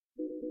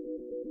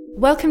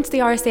Welcome to the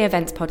RSA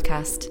Events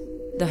Podcast,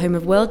 the home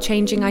of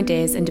world-changing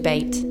ideas and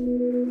debate.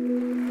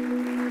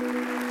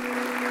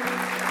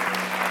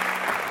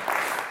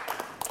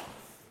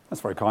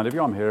 That's very kind of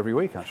you. I'm here every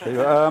week, actually.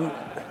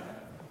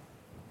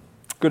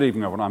 Good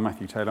evening, everyone. I'm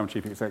Matthew Taylor. I'm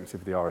Chief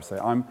Executive of the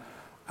RSA. I'm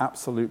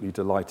absolutely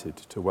delighted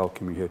to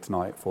welcome you here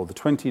tonight for the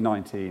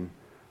 2019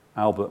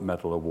 Albert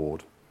Medal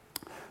Award.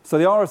 So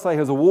the RSA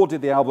has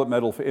awarded the Albert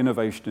Medal for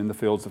innovation in the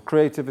fields of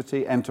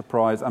creativity,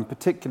 enterprise, and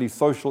particularly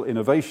social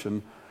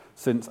innovation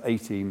since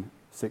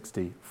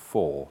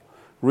 1864.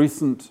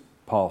 Recent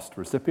past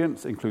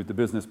recipients include the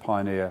business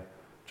pioneer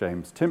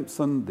James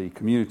Timpson, the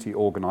community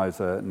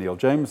organiser Neil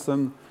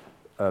Jameson,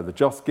 the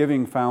Just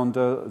Giving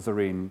founder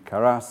Zareen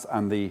Karas,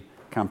 and the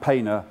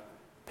campaigner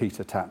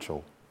Peter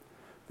Tatchell.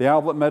 The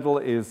Albert Medal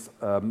is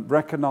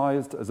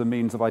recognised as a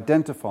means of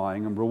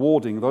identifying and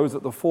rewarding those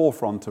at the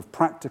forefront of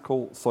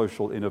practical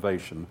social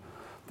innovation,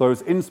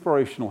 those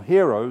inspirational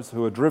heroes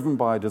who are driven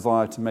by a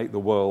desire to make the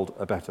world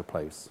a better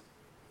place.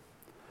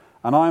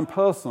 And I am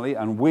personally,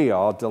 and we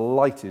are,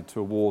 delighted to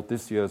award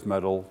this year's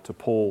medal to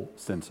Paul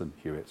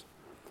Sinton-Hewitt.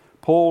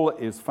 Paul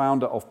is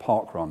founder of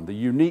Parkrun, the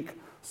unique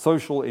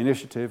social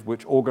initiative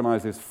which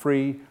organises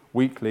free,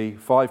 weekly,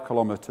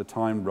 5-kilometre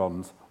time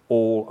runs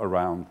all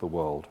around the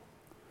world.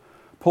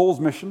 Paul's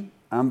mission,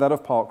 and that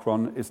of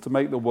Parkrun, is to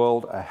make the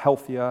world a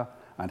healthier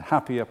and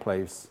happier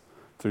place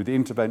through the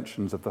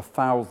interventions of the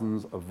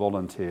thousands of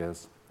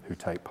volunteers who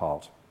take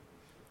part.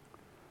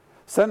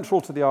 Central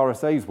to the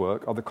RSA's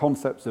work are the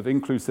concepts of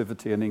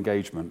inclusivity and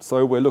engagement,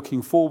 so we're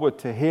looking forward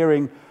to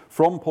hearing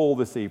from Paul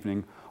this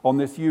evening on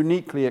this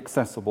uniquely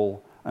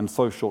accessible and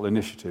social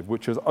initiative,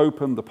 which has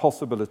opened the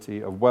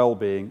possibility of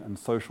well-being and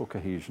social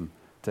cohesion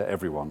to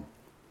everyone.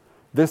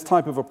 This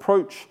type of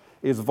approach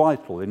is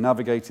vital in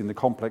navigating the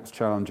complex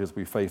challenges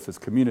we face as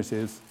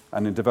communities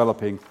and in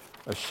developing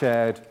a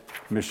shared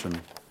mission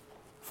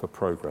for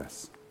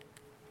progress.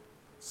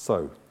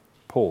 So,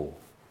 Paul,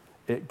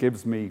 it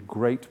gives me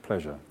great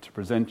pleasure to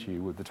present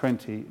you with the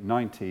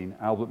 2019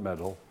 Albert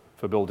Medal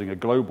for building a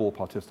global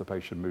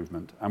participation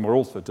movement, and we're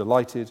also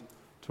delighted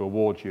to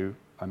award you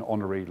an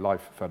honorary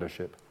life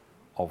fellowship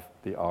of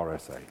the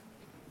RSA.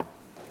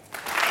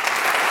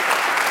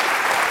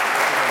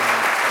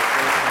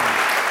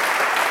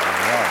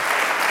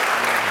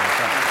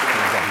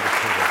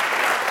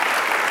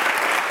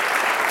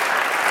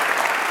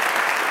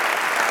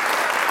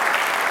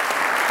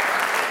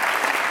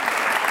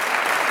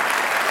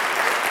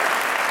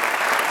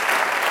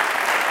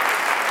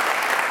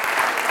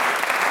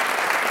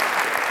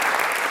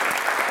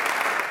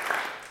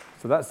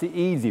 So that's the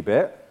easy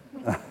bit.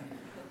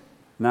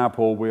 Now,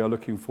 Paul, we are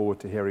looking forward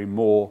to hearing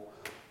more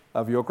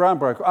of your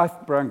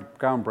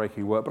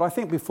groundbreaking work. But I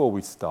think before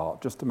we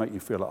start, just to make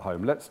you feel at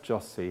home, let's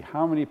just see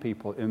how many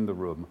people in the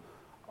room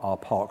are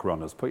park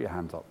runners. Put your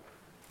hands up.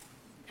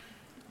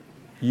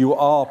 You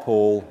are,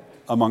 Paul,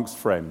 amongst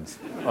friends.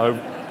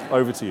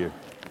 Over to you.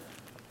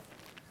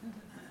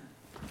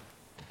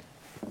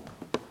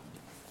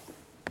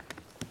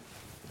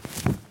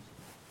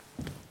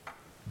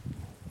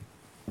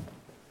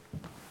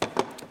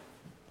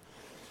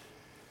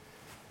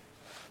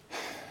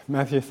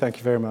 Matthew, thank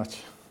you very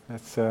much.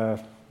 That's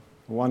a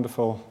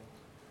wonderful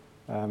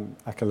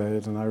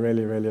accolade, and I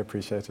really, really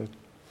appreciate it.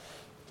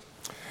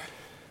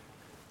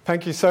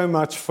 Thank you so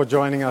much for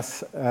joining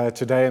us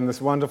today in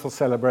this wonderful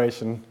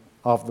celebration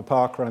of the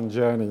Parkrun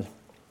journey.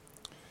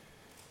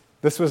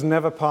 This was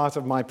never part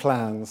of my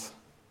plans.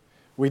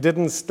 We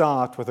didn't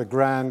start with a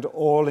grand,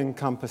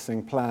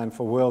 all-encompassing plan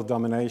for world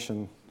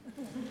domination.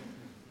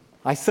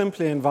 I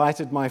simply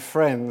invited my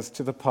friends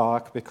to the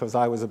park because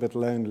I was a bit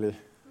lonely.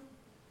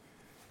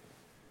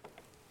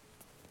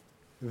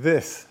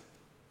 This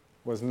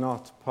was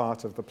not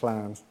part of the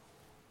plan.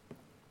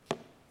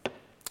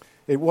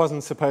 It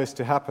wasn't supposed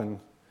to happen.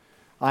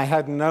 I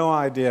had no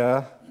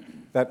idea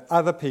that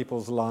other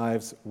people's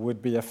lives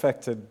would be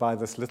affected by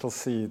this little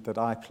seed that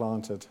I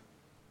planted.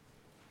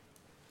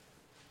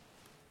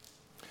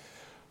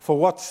 For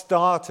what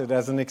started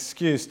as an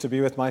excuse to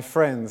be with my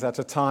friends at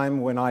a time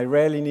when I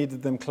really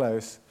needed them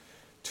close,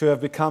 to have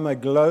become a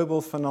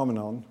global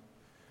phenomenon,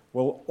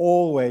 will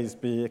always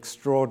be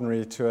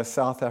extraordinary to a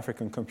South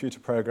African computer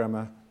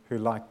programmer who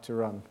liked to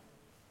run.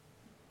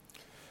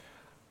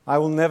 I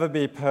will never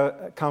be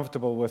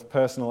comfortable with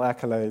personal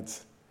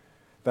accolades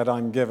that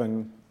I'm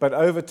given, but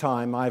over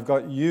time I've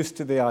got used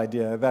to the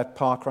idea that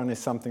Parkrun is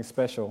something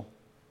special,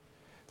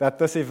 that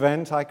this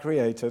event I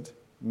created,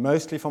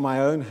 mostly for my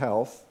own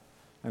health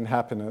and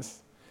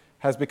happiness,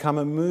 has become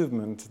a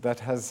movement that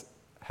has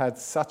had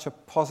such a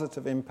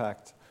positive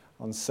impact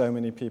on so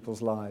many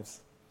people's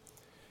lives.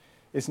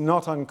 It's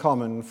not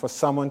uncommon for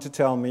someone to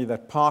tell me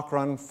that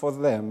Parkrun for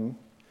them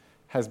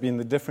has been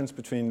the difference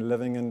between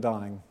living and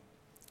dying,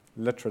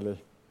 literally.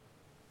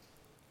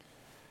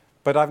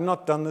 But I've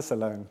not done this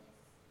alone.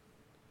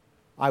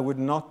 I would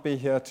not be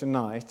here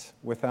tonight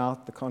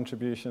without the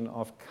contribution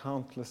of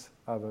countless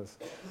others.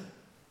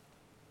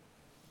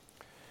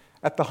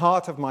 At the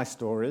heart of my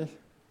story,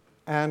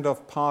 and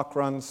of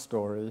Parkrun's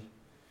story,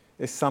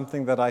 is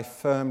something that I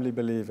firmly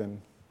believe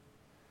in.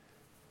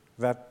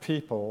 that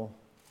people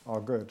are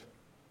good.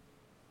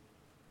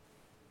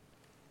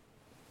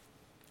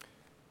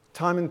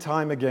 Time and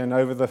time again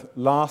over the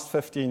last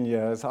 15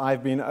 years,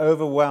 I've been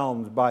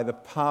overwhelmed by the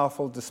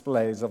powerful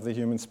displays of the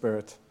human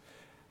spirit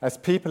as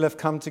people have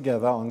come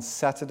together on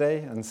Saturday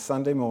and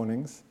Sunday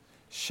mornings,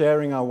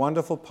 sharing our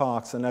wonderful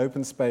parks and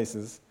open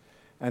spaces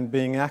and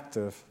being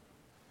active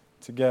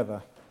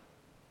together.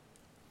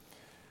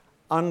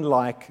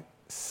 Unlike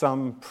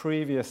some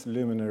previous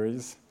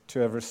luminaries to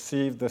have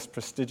received this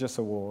prestigious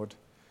award,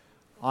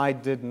 I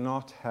did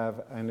not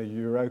have an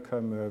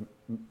Eureka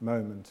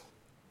moment.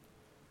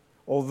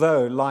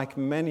 Although, like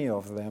many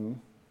of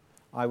them,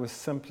 I was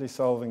simply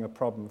solving a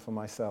problem for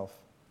myself.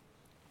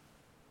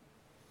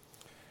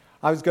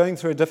 I was going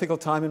through a difficult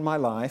time in my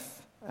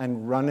life,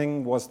 and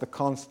running was the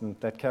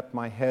constant that kept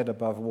my head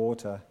above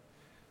water.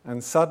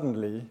 And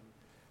suddenly,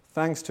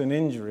 thanks to an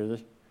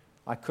injury,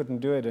 I couldn't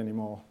do it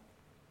anymore.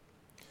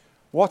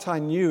 What I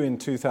knew in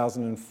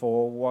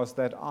 2004 was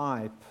that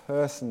I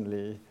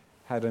personally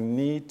had a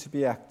need to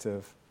be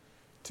active,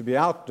 to be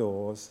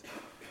outdoors,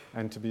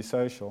 and to be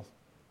social.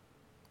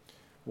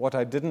 What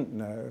I didn't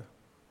know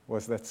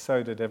was that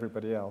so did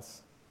everybody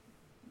else.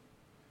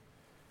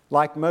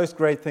 Like most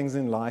great things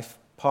in life,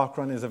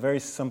 parkrun is a very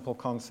simple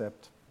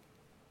concept.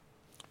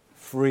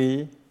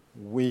 Free,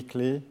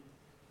 weekly,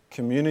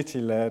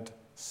 community-led,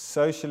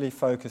 socially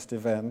focused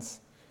events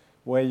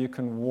where you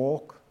can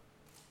walk,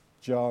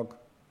 jog,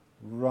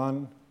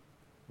 run,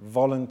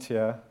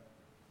 volunteer,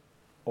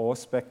 or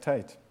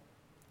spectate.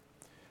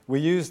 We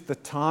used the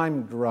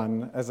timed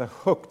run as a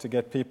hook to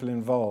get people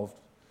involved,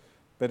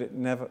 but it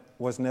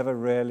was never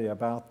really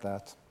about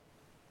that.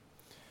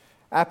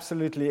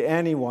 Absolutely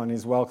anyone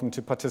is welcome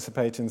to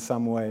participate in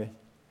some way,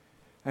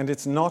 and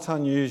it's not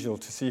unusual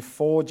to see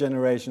 4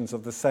 generations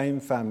of the same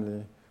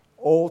family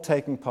all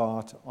taking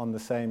part on the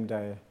same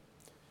day,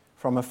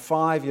 from a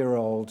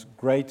 5-year-old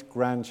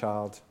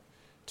great-grandchild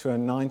to a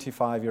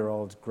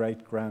 95-year-old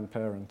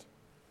great-grandparent.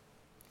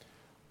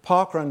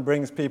 Parkrun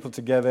brings people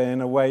together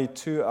in a way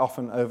too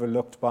often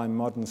overlooked by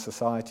modern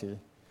society,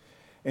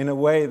 in a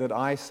way that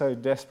I so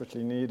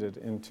desperately needed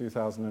in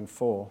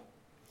 2004,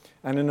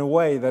 and in a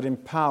way that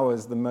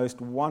empowers the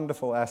most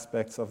wonderful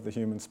aspects of the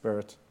human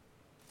spirit.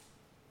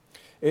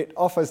 It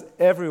offers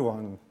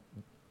everyone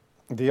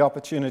the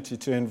opportunity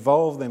to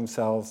involve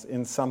themselves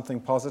in something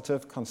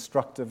positive,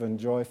 constructive, and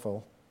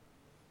joyful,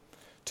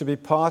 to be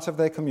part of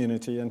their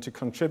community and to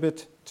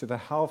contribute to the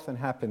health and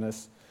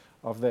happiness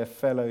of their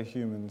fellow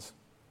humans.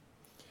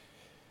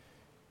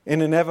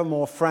 In an ever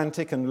more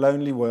frantic and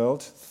lonely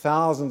world,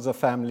 thousands of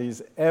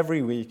families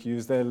every week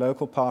use their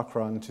local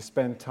parkrun to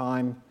spend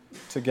time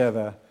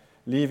together,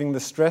 leaving the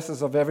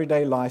stresses of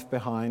everyday life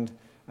behind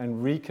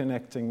and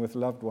reconnecting with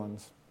loved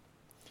ones.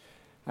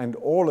 And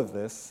all of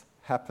this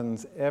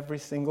happens every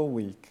single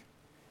week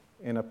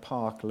in a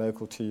park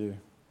local to you.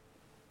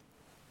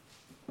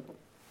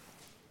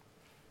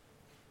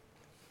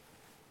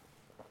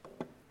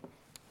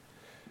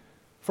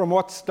 From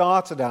what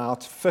started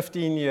out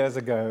 15 years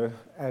ago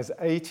as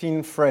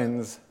 18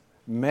 friends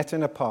met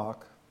in a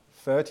park,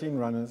 13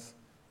 runners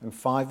and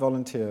 5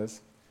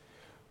 volunteers,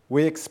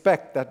 we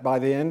expect that by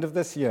the end of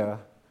this year,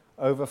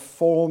 over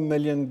 4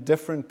 million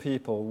different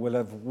people will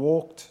have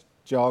walked,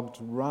 jogged,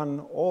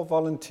 run, or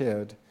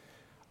volunteered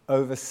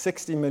over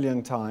 60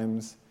 million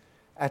times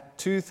at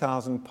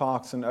 2,000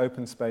 parks and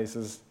open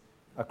spaces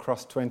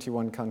across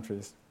 21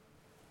 countries.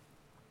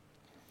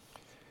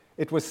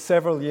 It was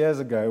several years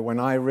ago when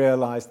I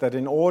realized that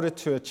in order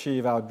to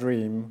achieve our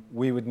dream,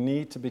 we would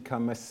need to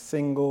become a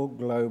single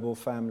global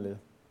family,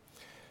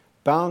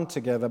 bound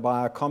together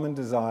by our common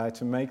desire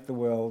to make the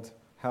world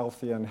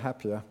healthier and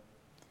happier.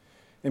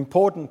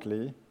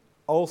 Importantly,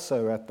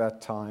 also at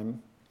that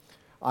time,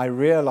 I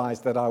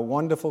realized that our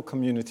wonderful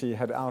community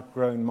had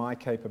outgrown my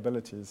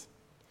capabilities.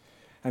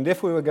 And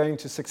if we were going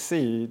to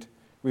succeed,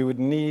 we would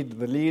need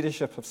the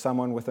leadership of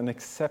someone with an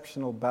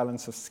exceptional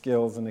balance of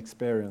skills and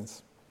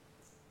experience.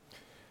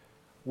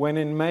 When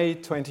in May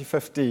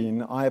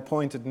 2015, I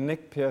appointed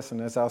Nick Pearson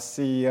as our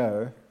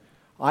CEO,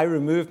 I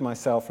removed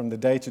myself from the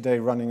day-to-day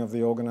running of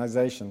the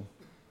organization.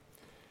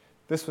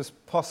 This was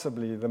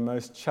possibly the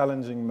most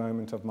challenging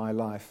moment of my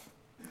life,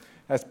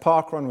 as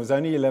Parkrun was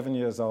only 11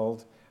 years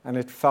old, and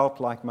it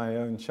felt like my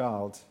own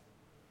child.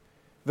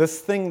 This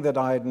thing that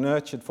I had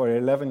nurtured for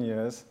 11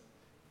 years,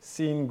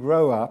 seen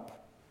grow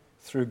up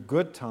through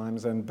good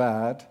times and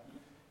bad,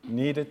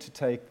 needed to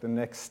take the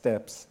next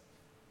steps,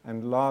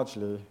 and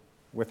largely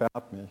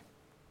without me.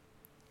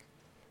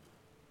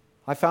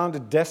 I found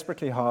it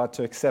desperately hard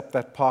to accept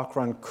that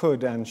Parkrun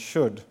could and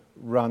should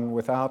run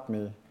without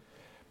me.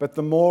 But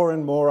the more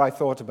and more I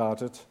thought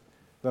about it,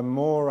 the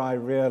more I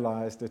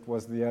realized it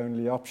was the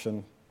only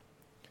option.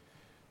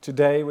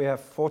 Today we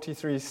have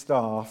 43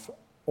 staff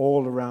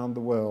all around the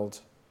world.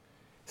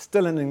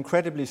 Still an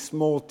incredibly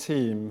small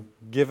team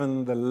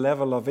given the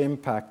level of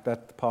impact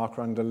that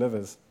Parkrun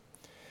delivers.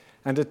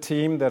 And a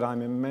team that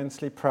I'm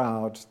immensely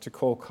proud to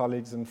call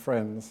colleagues and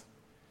friends.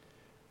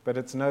 But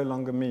it's no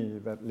longer me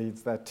that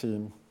leads that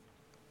team.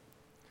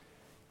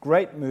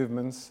 Great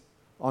movements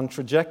on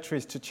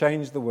trajectories to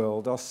change the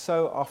world are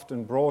so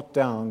often brought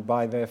down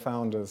by their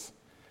founders,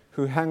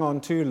 who hang on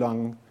too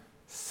long,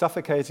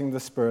 suffocating the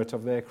spirit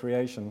of their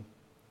creation.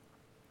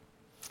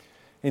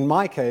 In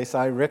my case,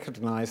 I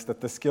recognized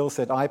that the skill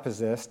set I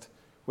possessed,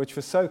 which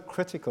was so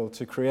critical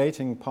to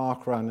creating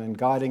Parkrun and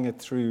guiding it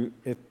through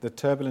the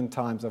turbulent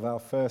times of our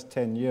first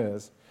 10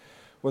 years,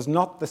 was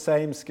not the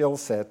same skill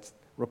set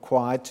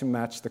required to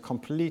match the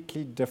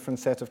completely different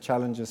set of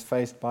challenges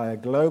faced by a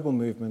global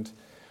movement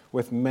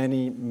with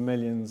many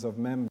millions of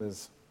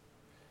members.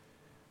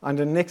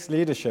 Under Nick's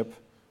leadership,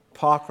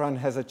 Parkrun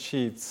has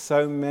achieved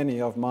so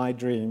many of my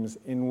dreams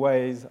in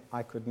ways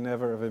I could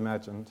never have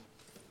imagined.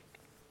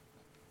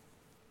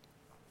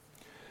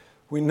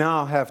 We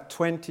now have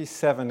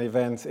 27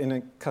 events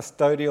in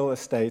custodial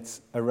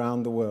estates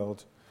around the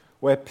world,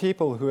 where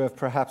people who have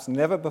perhaps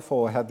never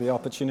before had the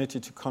opportunity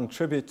to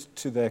contribute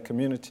to their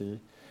community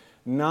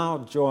now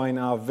join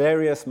our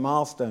various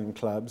milestone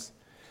clubs,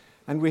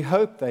 and we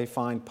hope they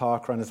find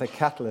Parkrun as a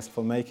catalyst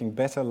for making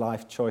better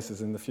life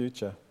choices in the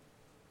future.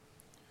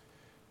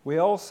 We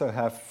also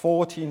have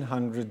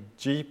 1,400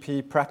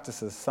 GP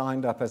practices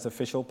signed up as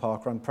official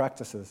Parkrun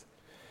practices,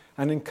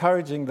 and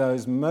encouraging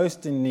those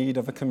most in need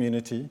of a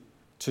community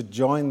to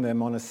join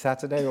them on a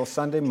Saturday or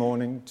Sunday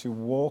morning to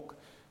walk,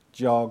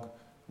 jog,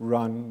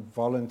 run,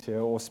 volunteer,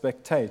 or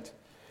spectate,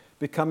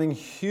 becoming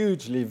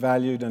hugely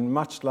valued and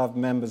much-loved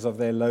members of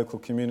their local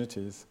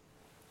communities.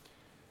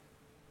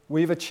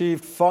 We've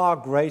achieved far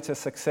greater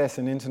success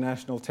in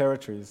international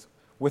territories,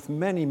 with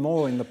many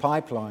more in the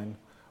pipeline,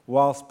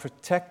 whilst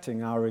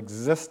protecting our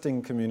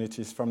existing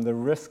communities from the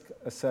risk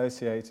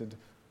associated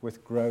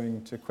with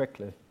growing too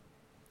quickly.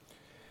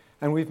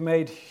 And we've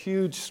made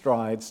huge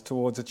strides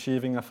towards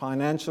achieving a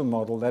financial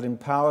model that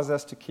empowers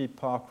us to keep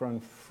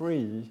Parkrun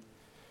free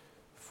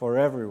for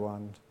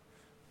everyone,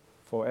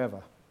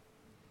 forever.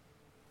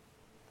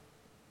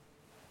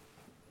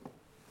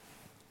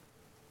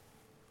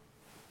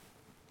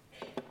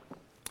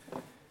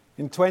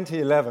 In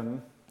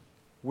 2011,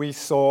 we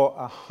saw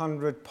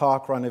 100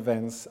 Parkrun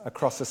events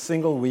across a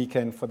single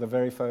weekend for the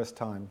very first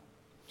time,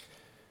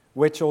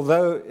 which,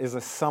 although is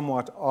a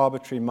somewhat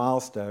arbitrary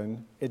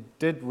milestone, it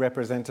did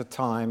represent a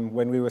time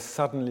when we were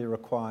suddenly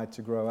required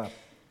to grow up.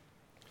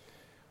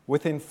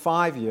 Within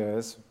 5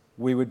 years,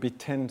 we would be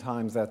 10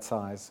 times that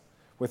size,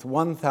 with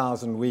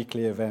 1,000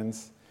 weekly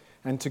events,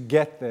 and to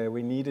get there,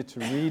 we needed to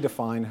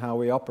redefine how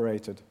we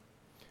operated.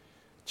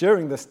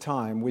 During this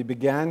time, we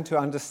began to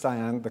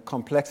understand the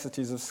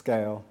complexities of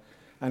scale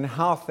and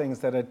how things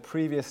that had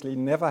previously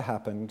never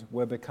happened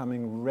were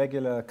becoming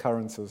regular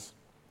occurrences.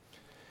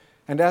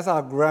 And as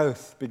our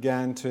growth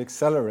began to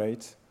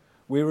accelerate,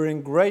 we were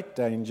in great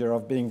danger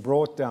of being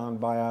brought down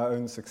by our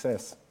own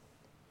success.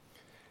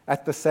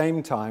 At the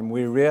same time,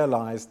 we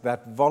realized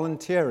that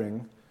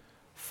volunteering,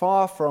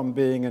 far from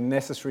being a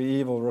necessary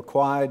evil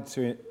required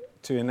to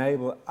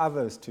enable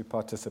others to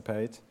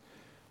participate,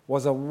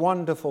 was a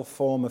wonderful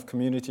form of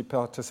community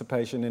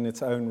participation in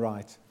its own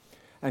right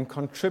and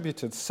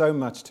contributed so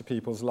much to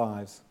people's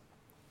lives.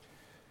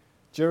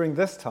 During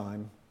this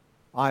time,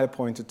 I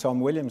appointed Tom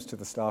Williams to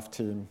the staff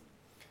team,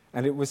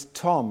 and it was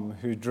Tom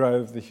who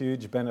drove the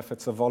huge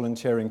benefits of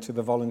volunteering to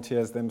the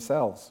volunteers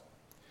themselves.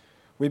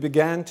 We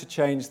began to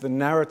change the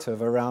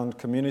narrative around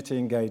community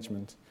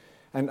engagement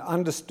and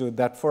understood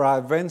that for our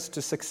events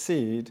to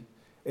succeed,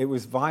 it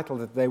was vital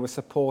that they were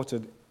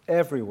supported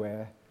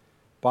everywhere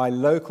by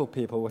local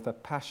people with a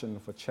passion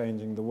for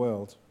changing the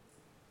world.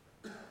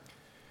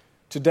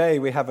 Today,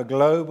 we have a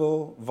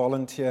global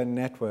volunteer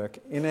network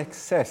in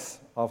excess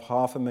of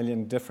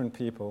 500,000 different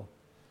people,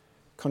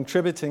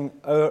 contributing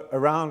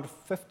around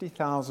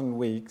 50,000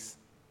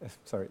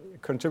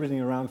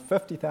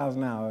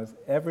 hours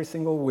every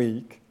single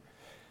week,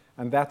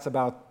 and that's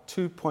about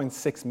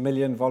 2.6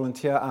 million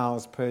volunteer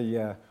hours per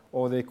year,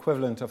 or the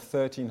equivalent of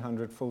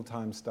 1,300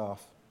 full-time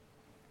staff.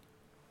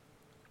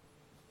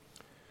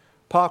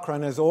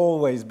 Parkrun has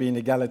always been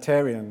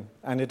egalitarian,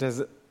 and it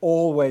has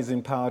always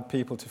empowered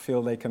people to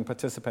feel they can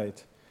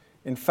participate.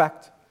 In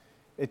fact,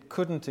 it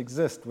couldn't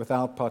exist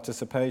without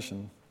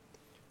participation.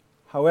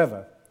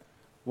 However,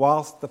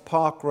 whilst the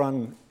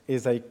Parkrun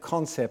is a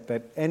concept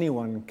that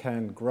anyone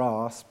can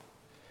grasp,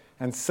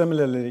 and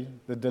similarly,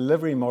 the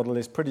delivery model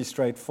is pretty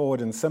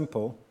straightforward and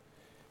simple,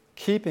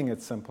 keeping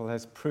it simple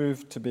has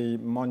proved to be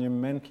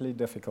monumentally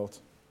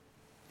difficult.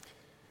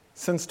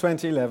 Since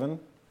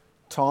 2011,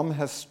 Tom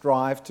has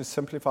strived to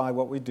simplify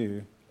what we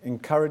do,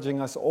 encouraging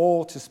us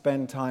all to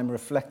spend time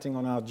reflecting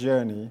on our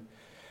journey,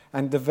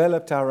 and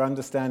developed our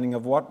understanding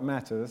of what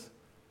matters,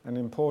 and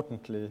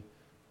importantly,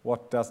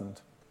 what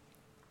doesn't.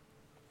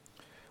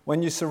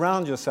 When you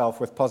surround yourself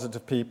with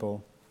positive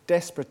people,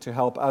 desperate to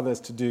help others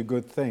to do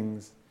good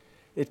things,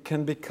 it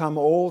can become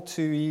all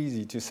too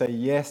easy to say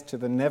yes to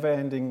the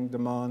never-ending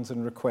demands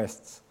and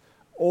requests,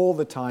 all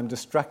the time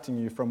distracting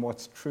you from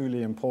what's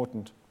truly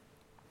important.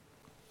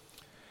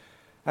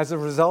 As a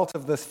result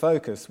of this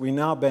focus, we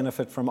now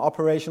benefit from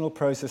operational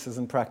processes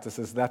and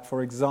practices that,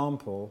 for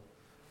example,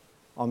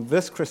 on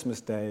this Christmas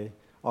Day,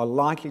 are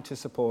likely to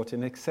support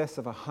in excess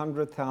of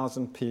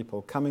 100,000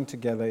 people coming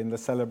together in the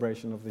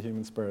celebration of the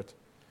human spirit.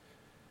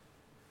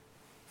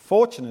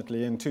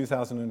 Fortunately, in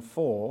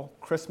 2004,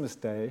 Christmas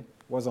Day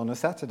was on a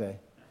Saturday.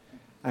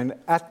 And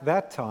at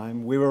that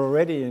time, we were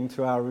already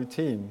into our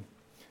routine.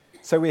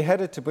 So we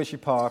headed to Bushy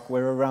Park,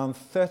 where around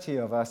 30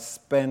 of us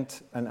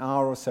spent an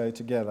hour or so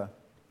together.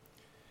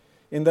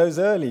 In those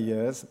early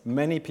years,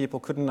 many people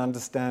couldn't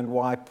understand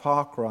why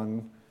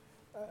parkrun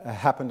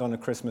happened on a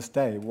Christmas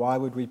day. Why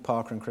would we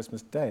parkrun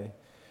Christmas Day?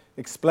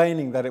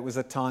 Explaining that it was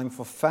a time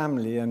for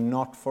family and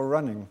not for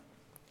running.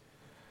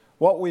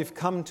 What we've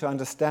come to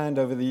understand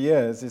over the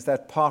years is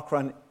that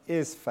parkrun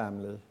is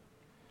family.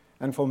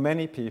 And for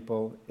many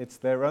people, it's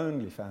their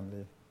only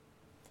family.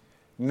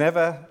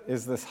 Never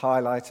is this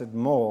highlighted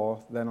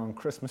more than on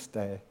Christmas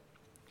Day,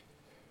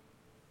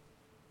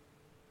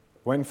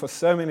 when for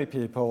so many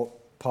people,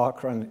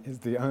 parkrun is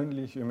the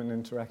only human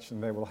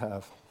interaction they will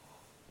have.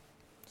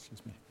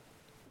 Excuse me.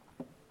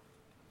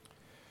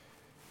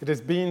 It has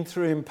been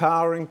through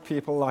empowering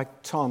people like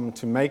Tom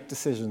to make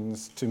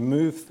decisions, to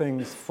move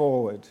things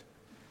forward,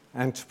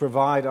 and to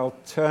provide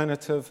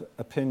alternative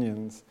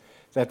opinions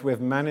that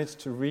we've managed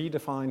to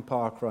redefine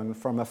parkrun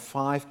from a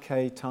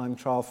 5K time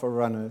trial for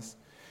runners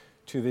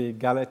to the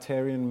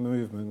egalitarian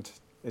movement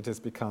it has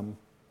become.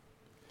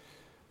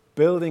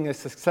 Building a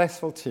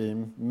successful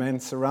team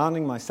meant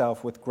surrounding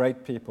myself with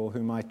great people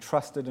whom I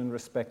trusted and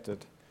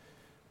respected,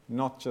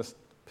 not just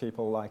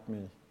people like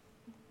me.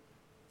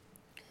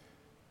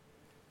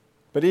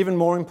 But even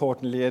more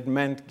importantly, it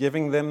meant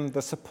giving them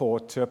the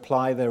support to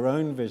apply their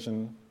own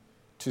vision,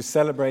 to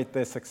celebrate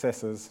their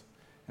successes,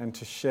 and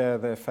to share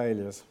their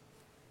failures.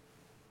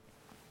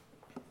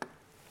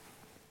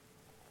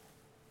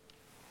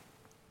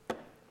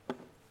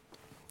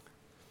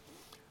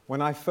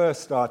 When I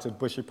first started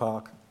Bushy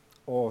Park,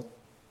 or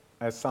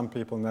as some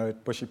people know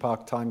it, Bushy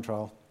Park Time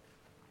Trial,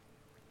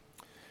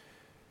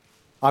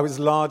 I was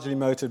largely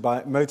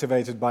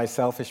motivated by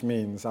selfish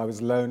means. I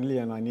was lonely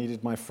and I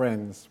needed my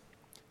friends.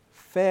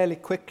 Fairly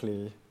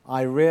quickly,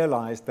 I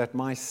realized that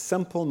my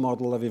simple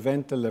model of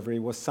event delivery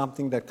was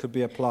something that could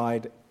be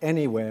applied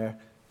anywhere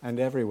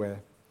and everywhere.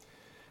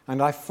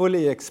 And I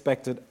fully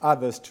expected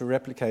others to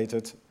replicate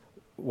it,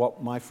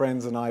 what my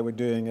friends and I were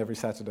doing every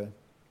Saturday.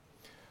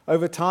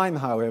 Over time,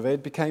 however,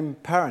 it became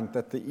apparent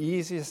that the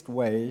easiest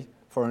way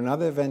for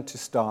another event to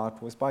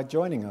start was by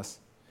joining us,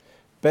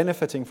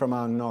 benefiting from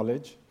our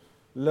knowledge,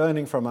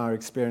 learning from our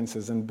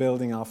experiences, and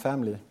building our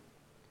family.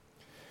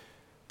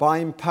 By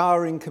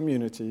empowering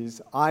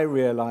communities, I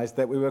realized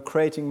that we were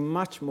creating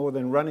much more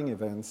than running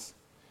events.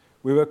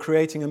 We were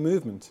creating a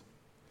movement.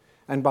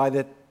 And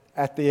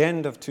at the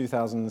end of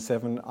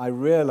 2007, I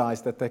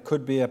realized that there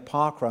could be a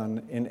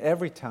parkrun in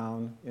every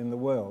town in the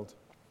world.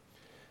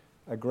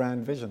 A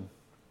grand vision.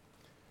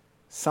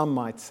 Some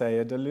might say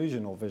a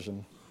delusional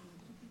vision,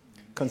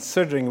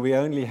 considering we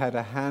only had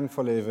a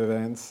handful of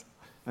events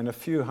and a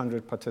few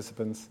hundred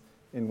participants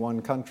in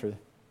one country.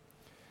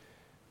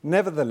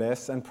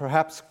 Nevertheless, and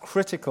perhaps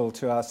critical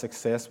to our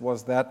success,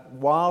 was that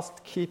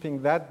whilst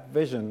keeping that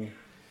vision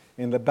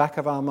in the back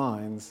of our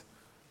minds,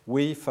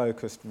 we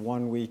focused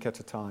 1 week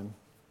at a time.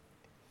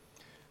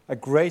 A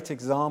great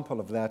example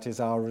of that is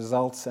our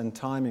results and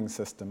timing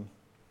system.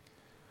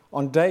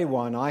 On day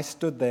one, I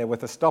stood there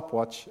with a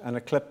stopwatch and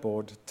a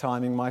clipboard,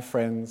 timing my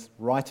friends,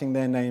 writing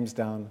their names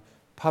down,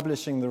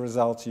 publishing the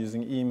results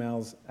using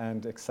emails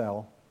and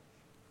Excel.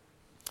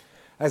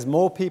 As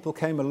more people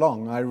came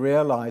along, I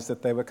realized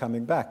that they were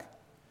coming back.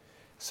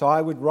 So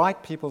I would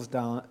write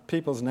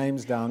people's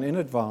names down in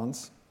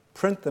advance,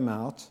 print them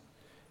out,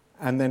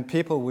 and then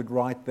people would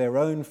write their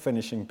own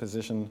finishing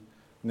position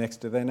next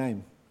to their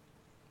name.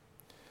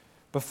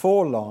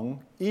 Before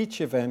long,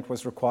 each event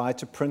was required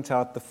to print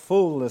out the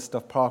full list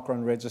of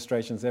parkrun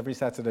registrations every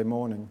Saturday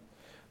morning,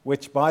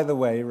 which, by the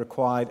way,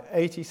 required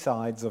 80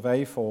 sides of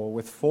A4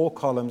 with 4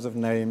 columns of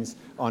names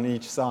on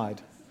each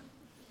side.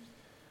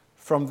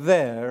 From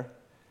there,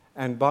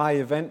 and by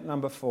event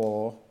number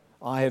 4,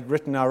 I had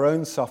written our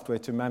own software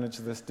to manage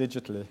this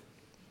digitally.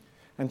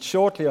 And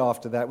shortly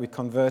after that, we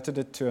converted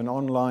it to an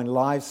online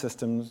live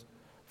system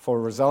for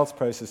results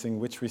processing,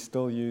 which we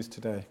still use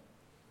today.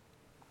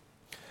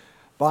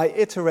 By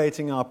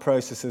iterating our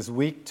processes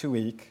week to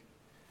week,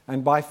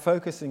 and by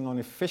focusing on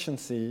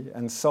efficiency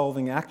and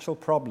solving actual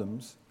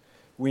problems,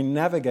 we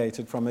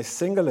navigated from a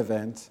single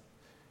event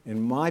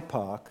in my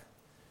park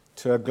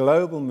to a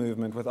global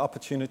movement with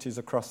opportunities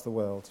across the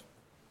world.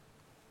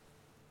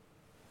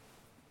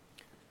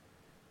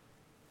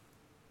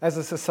 As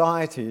a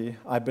society,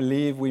 I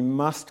believe we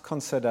must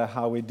consider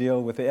how we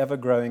deal with the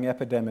ever-growing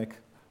epidemic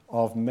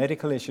of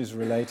medical issues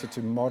related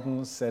to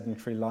modern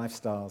sedentary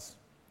lifestyles.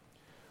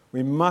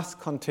 We must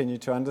continue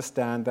to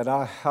understand that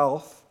our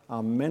health,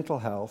 our mental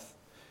health,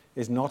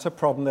 is not a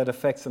problem that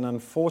affects an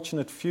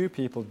unfortunate few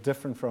people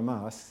different from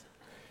us.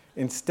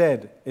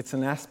 Instead, it's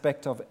an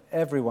aspect of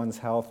everyone's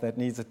health that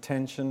needs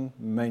attention,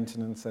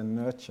 maintenance, and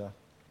nurture.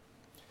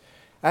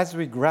 As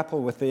we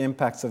grapple with the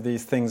impacts of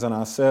these things on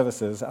our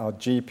services, our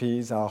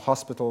GPs, our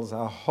hospitals,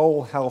 our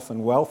whole health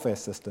and welfare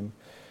system,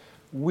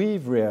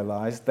 we've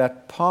realized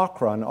that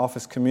Parkrun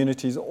offers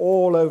communities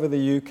all over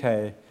the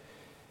UK,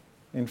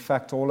 in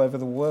fact all over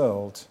the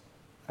world,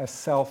 a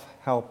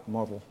self-help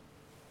model.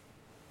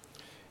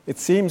 It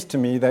seems to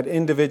me that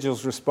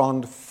individuals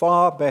respond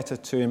far better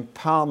to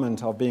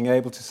empowerment of being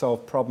able to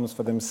solve problems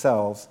for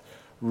themselves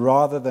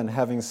rather than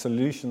having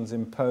solutions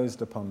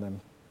imposed upon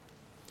them.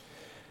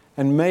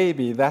 And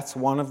maybe that's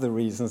one of the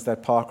reasons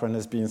that Parkrun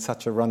has been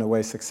such a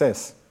runaway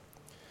success.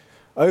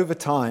 Over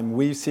time,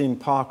 we've seen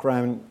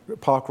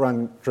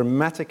Parkrun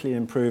dramatically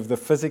improve the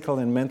physical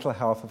and mental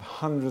health of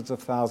hundreds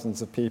of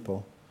thousands of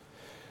people.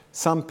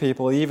 Some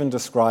people even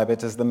describe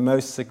it as the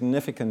most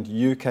significant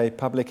UK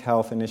public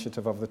health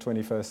initiative of the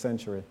 21st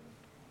century.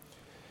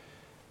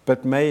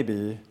 But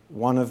maybe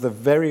one of the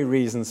very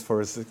reasons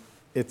for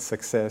its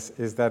success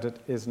is that it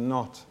is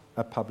not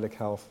a public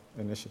health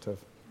initiative.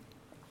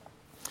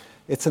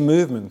 It's a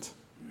movement.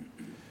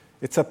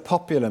 It's a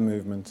popular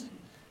movement.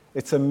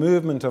 It's a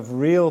movement of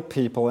real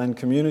people and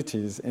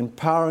communities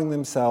empowering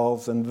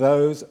themselves and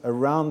those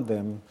around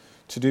them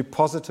to do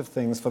positive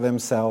things for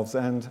themselves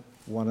and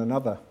one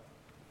another.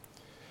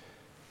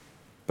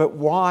 But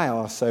why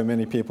are so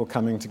many people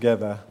coming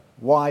together?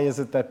 Why is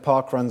it that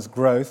Parkrun's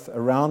growth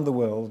around the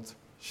world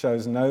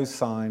shows no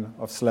sign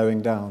of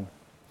slowing down?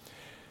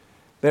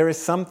 There is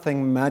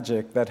something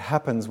magic that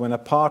happens when a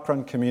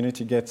Parkrun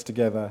community gets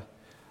together,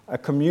 a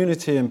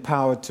community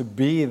empowered to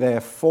be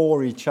there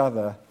for each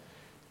other,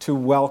 to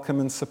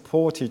welcome and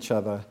support each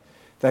other,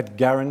 that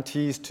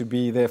guarantees to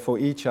be there for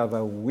each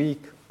other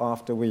week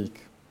after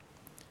week.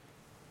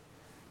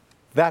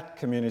 That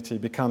community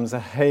becomes a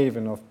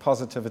haven of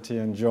positivity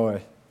and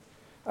joy,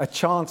 a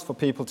chance for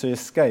people to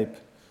escape,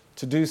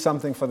 to do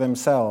something for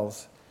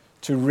themselves,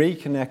 to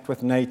reconnect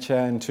with nature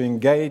and to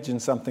engage in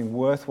something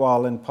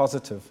worthwhile and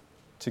positive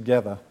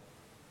together.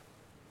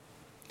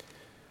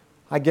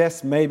 I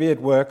guess maybe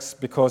it works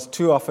because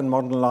too often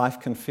modern life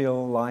can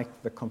feel like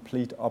the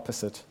complete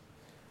opposite.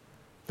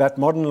 That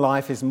modern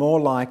life is more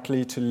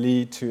likely to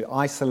lead to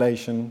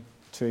isolation,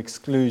 to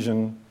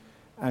exclusion,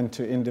 and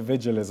to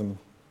individualism.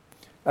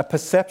 A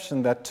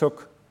perception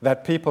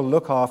that people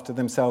look after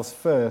themselves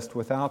first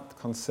without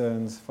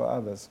concerns for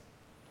others.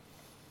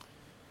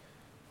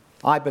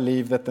 I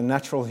believe that the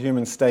natural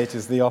human state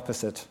is the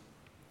opposite.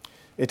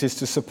 It is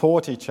to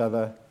support each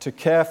other, to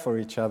care for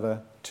each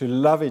other, to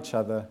love each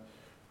other,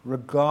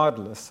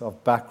 regardless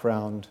of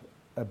background,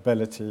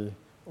 ability,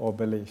 or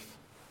belief.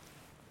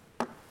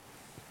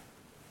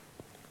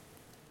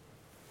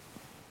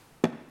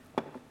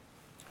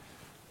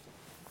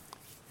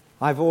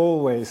 I've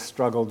always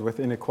struggled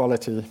with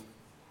inequality.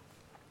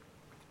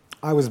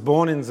 I was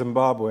born in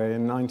Zimbabwe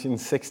in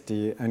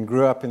 1960 and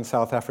grew up in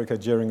South Africa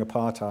during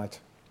apartheid.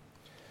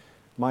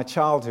 My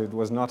childhood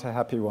was not a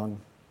happy one.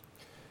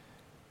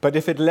 But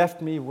if it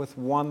left me with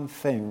one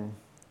thing,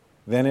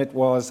 then it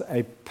was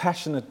a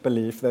passionate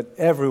belief that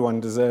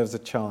everyone deserves a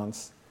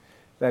chance,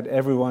 that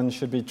everyone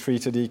should be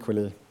treated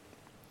equally.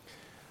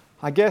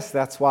 I guess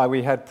that's why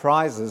we had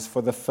prizes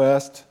for the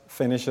first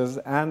finishers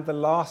and the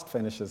last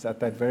finishers at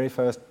that very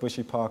first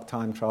Bushy Park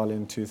time trial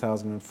in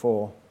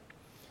 2004.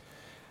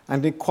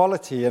 And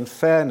equality and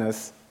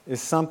fairness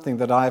is something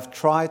that I've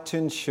tried to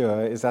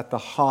ensure is at the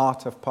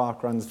heart of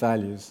Parkrun's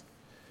values.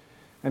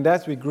 And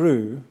as we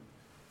grew,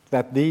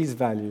 that these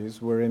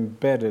values were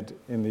embedded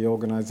in the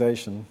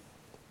organization.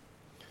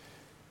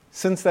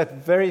 Since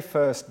that very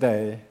first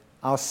day,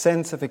 our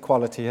sense of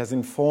equality has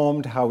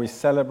informed how we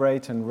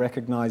celebrate and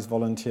recognize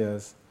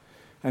volunteers,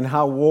 and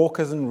how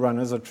walkers and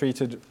runners are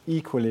treated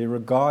equally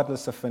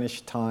regardless of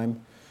finish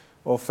time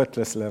or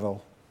fitness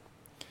level.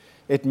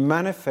 It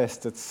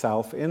manifests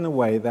itself in the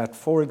way that,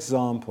 for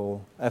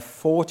example, a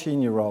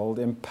 14-year-old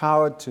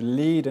empowered to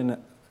lead an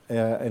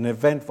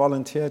event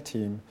volunteer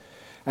team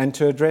and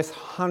to address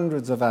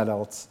hundreds of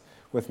adults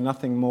with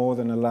nothing more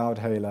than a loud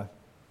hailer.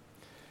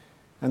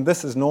 And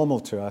this is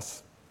normal to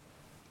us.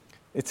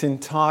 It's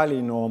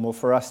entirely normal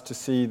for us to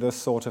see this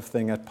sort of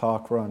thing at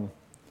Parkrun.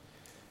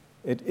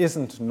 It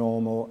isn't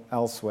normal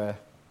elsewhere,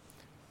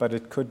 but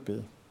it could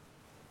be.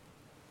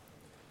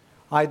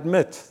 I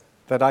admit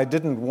that I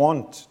didn't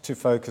want to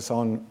focus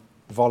on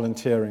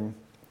volunteering.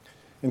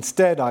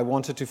 Instead, I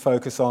wanted to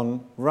focus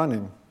on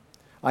running.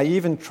 I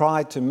even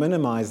tried to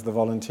minimize the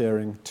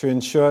volunteering to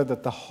ensure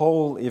that the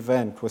whole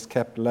event was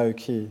kept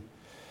low-key.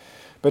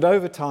 But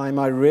over time,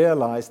 I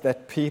realized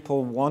that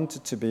people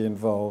wanted to be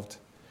involved.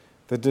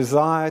 The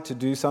desire to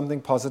do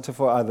something positive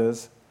for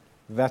others,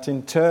 that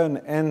in turn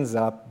ends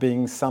up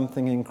being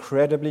something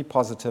incredibly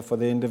positive for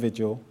the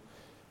individual,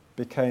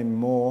 became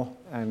more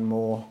and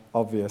more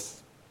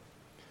obvious.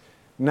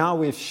 Now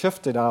we've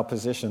shifted our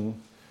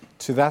position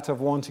to that of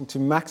wanting to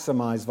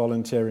maximize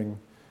volunteering,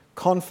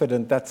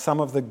 confident that some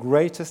of the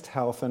greatest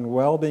health and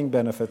well-being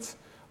benefits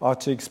are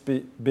to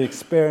be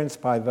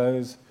experienced by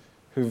those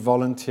who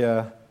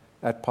volunteer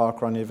at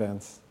Parkrun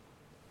events.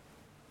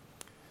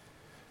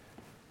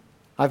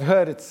 I've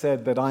heard it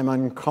said that I'm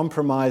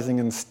uncompromising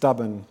and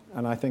stubborn,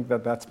 and I think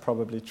that that's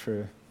probably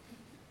true.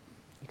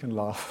 You can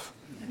laugh.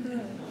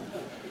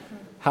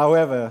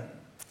 However,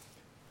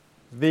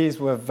 These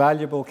were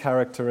valuable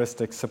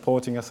characteristics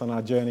supporting us on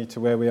our journey to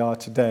where we are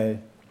today.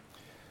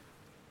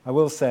 I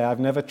will say I've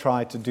never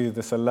tried to do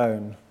this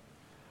alone.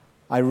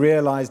 I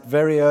realized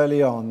very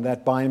early on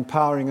that by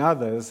empowering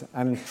others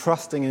and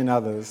trusting in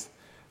others,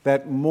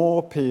 that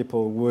more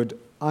people would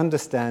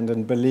understand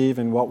and believe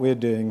in what we're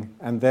doing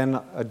and then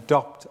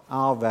adopt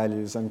our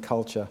values and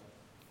culture.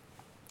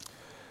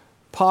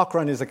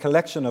 Parkrun is a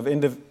collection of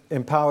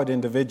empowered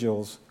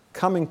individuals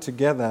coming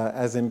together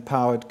as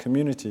empowered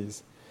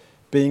communities,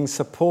 being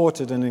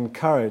supported and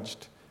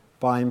encouraged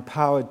by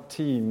empowered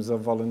teams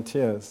of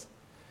volunteers.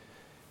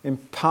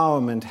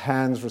 Empowerment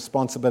hands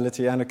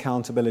responsibility and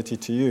accountability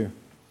to you,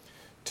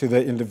 to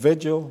the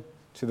individual,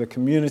 to the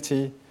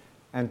community,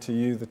 and to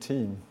you, the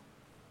team.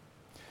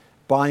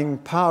 By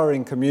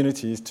empowering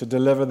communities to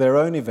deliver their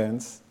own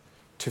events,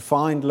 to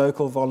find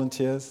local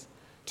volunteers,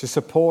 to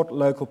support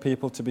local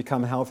people to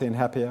become healthy and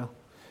happier,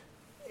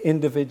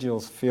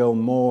 individuals feel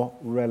more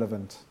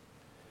relevant.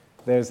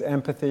 There's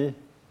empathy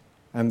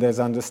and there's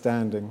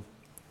understanding.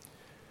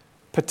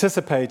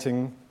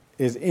 Participating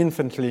is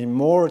infinitely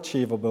more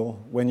achievable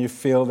when you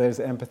feel there's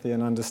empathy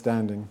and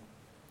understanding.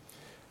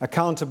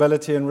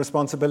 Accountability and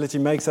responsibility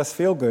makes us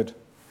feel good.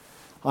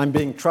 I'm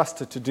being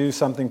trusted to do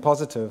something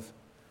positive.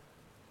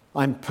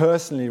 I'm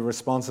personally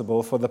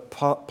responsible for the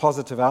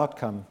positive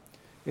outcome.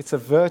 It's a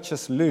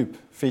virtuous loop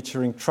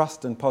featuring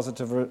trust and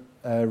positive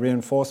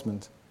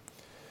reinforcement.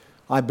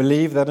 I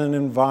believe that an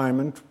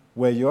environment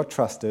where you're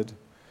trusted,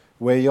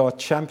 where you're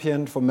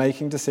championed for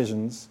making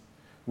decisions,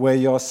 where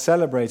you're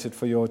celebrated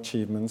for your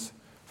achievements,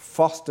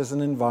 fosters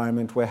an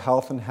environment where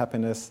health and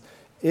happiness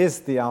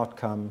is the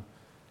outcome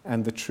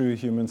and the true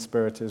human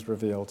spirit is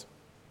revealed.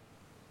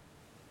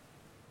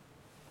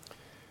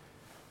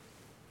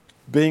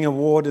 Being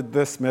awarded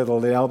this medal,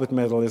 the Albert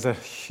Medal, is a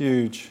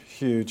huge,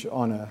 huge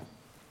honor.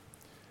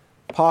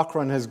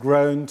 Parkrun has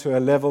grown to a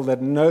level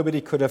that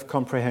nobody could have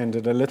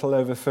comprehended a little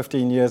over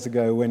 15 years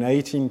ago when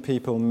 18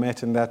 people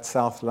met in that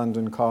South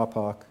London car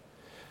park.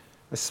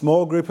 A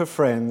small group of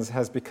friends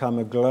has become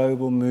a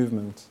global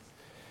movement.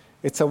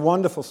 It's a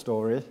wonderful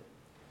story,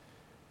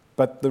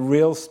 but the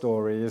real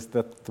story is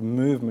that the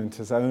movement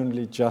has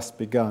only just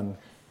begun.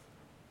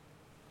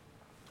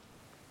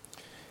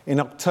 In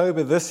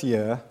October this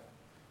year,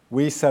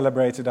 we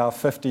celebrated our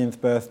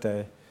 15th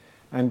birthday,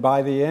 and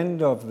by the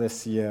end of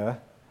this year,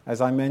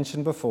 as I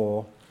mentioned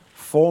before,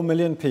 4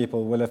 million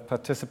people will have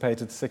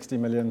participated 60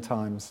 million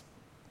times.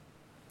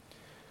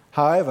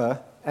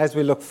 However, as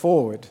we look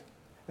forward,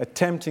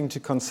 attempting to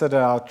consider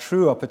our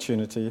true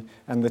opportunity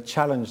and the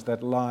challenge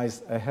that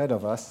lies ahead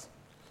of us,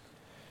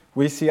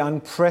 we see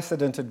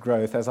unprecedented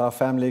growth as our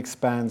family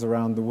expands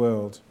around the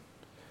world.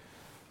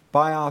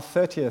 By our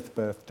 30th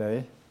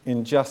birthday,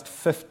 in just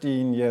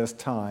 15 years'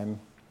 time,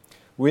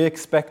 we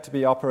expect to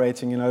be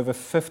operating in over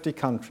 50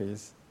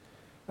 countries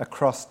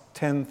across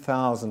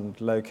 10,000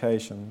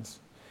 locations,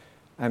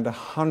 and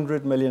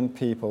 100 million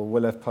people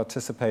will have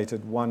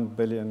participated 1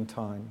 billion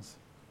times.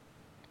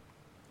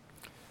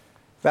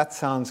 That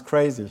sounds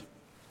crazy.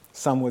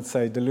 Some would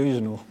say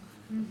delusional.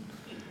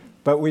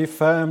 But we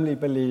firmly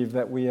believe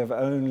that we have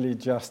only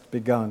just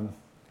begun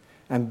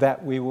and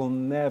that we will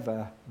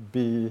never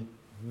be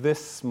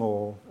this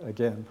small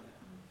again.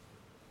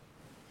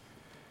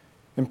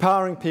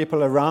 Empowering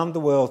people around the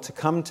world to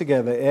come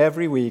together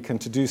every week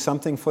and to do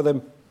something for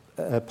them,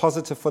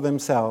 positive for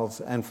themselves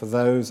and for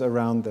those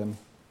around them.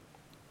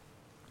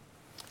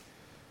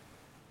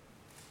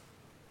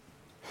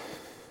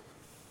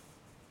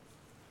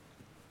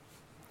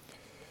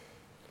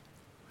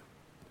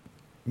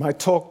 My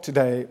talk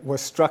today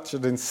was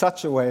structured in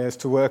such a way as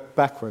to work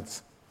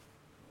backwards,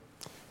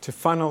 to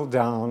funnel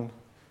down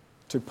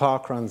to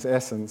Parkrun's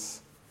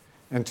essence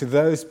and to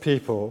those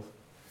people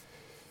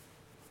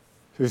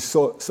who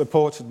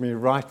supported me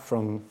right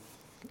from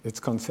its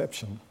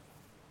conception.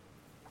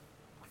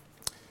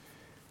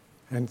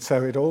 And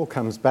so it all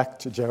comes back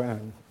to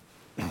Joanne.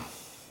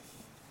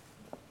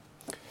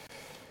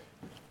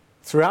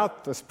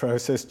 Throughout this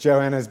process,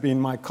 Joanne has been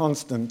my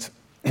constant.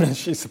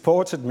 She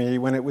supported me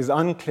when it was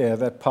unclear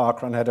that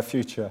Parkrun had a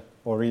future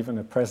or even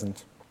a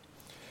present.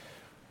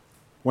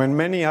 When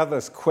many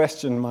others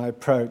questioned my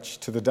approach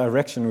to the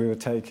direction we were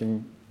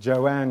taking,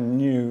 Joanne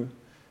knew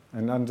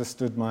and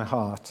understood my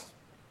heart.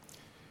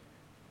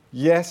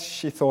 Yes,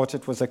 she thought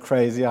it was a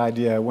crazy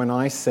idea when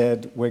I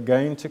said we're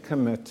going to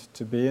commit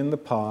to be in the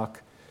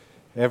park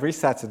every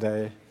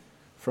Saturday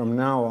from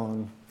now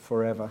on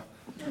forever.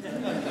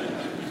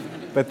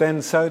 But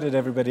then so did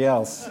everybody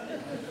else.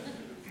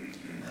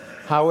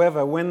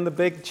 However, when the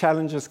big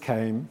challenges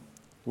came,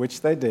 which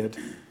they did,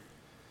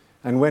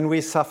 and when we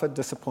suffered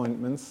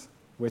disappointments,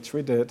 which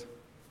we did,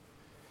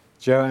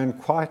 Joanne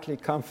quietly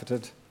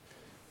comforted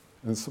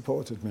and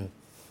supported me.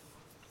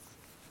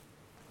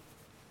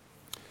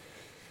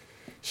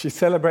 She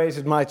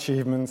celebrated my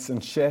achievements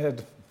and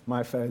shared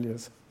my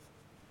failures.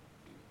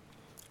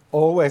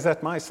 Always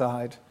at my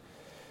side,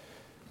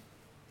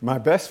 my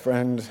best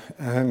friend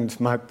and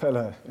my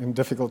pillar in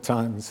difficult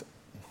times.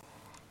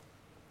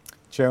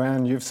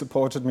 Joanne, you've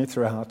supported me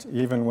throughout,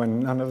 even when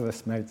none of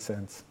this made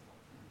sense.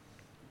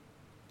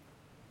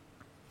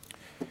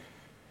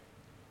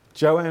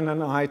 Joanne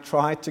and I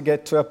try to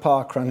get to a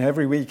park run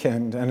every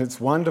weekend, and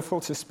it's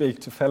wonderful to speak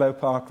to fellow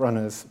park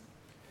runners.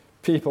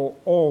 People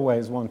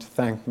always want to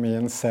thank me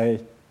and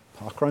say,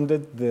 parkrun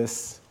did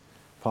this,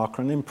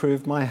 parkrun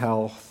improved my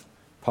health,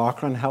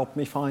 parkrun helped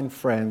me find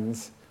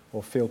friends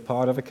or feel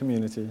part of a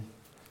community.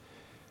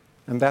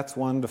 And that's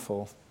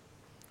wonderful.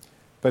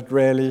 But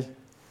really,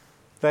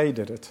 they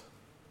did it.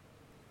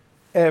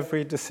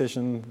 Every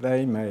decision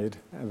they made,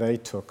 they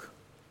took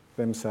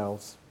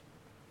themselves.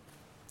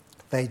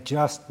 They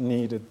just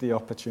needed the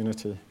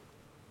opportunity.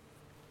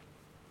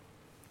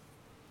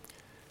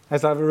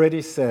 As I've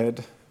already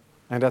said,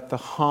 and at the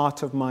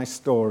heart of my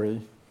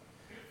story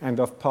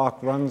and of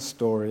Parkrun's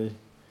story,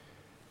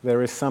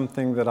 there is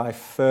something that I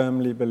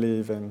firmly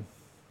believe in.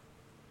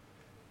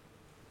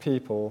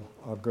 People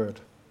are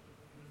good.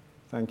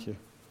 Thank you.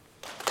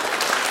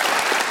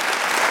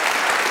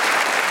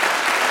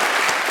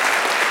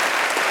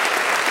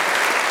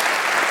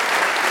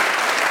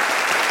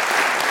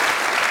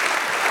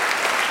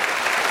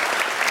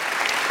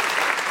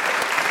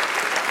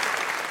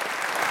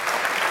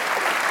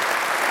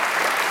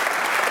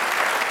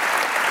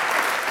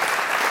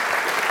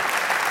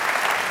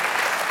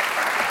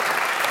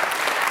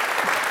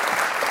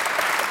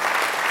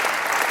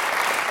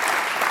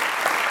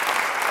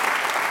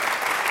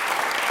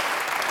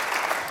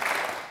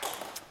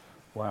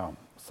 Wow.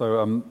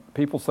 So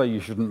people say you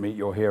shouldn't meet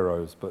your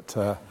heroes, but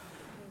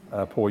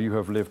Paul, you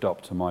have lived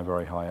up to my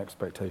very high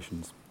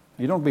expectations.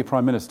 You don't want to be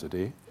Prime Minister, do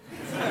you?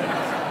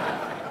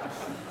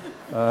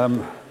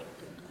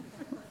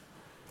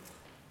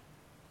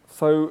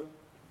 So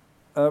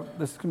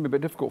this is going to be a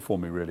bit difficult for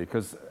me, really,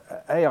 because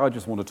A, I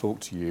just want to talk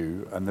to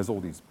you, and there's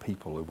all these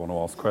people who want to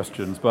ask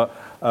questions, but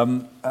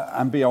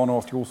and B, I want to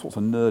ask you all sorts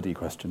of nerdy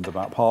questions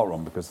about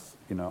parkrun, because,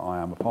 you know, I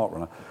am a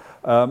parkrunner.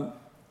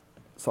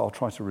 So I'll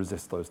try to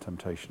resist those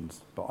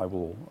temptations, but I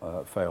will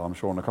fail, I'm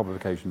sure, on a couple of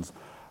occasions.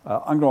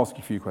 I'm going to ask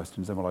you a few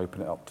questions, then we'll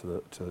open it up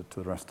to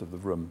the rest of the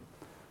room.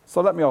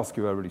 So let me ask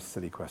you a really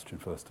silly question,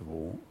 first of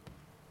all.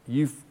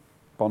 You've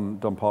done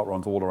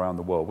parkruns all around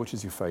the world. Which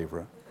is your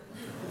favourite?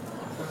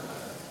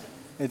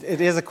 It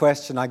is a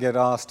question I get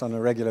asked on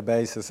a regular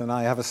basis, and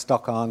I have a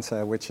stock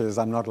answer, which is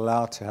I'm not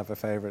allowed to have a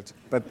favourite.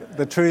 But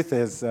the truth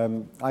is,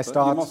 I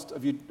start...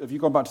 Have you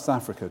gone back to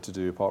South Africa to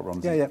do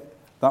parkruns? Yeah.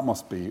 That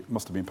must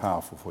have been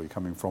powerful for you,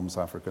 coming from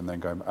South Africa and then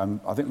going... And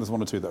I think there's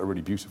one or two that are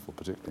really beautiful,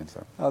 particularly in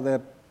South Africa. Oh, there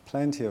are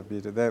plenty of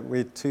beauty.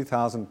 We're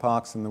 2,000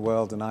 parks in the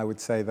world, and I would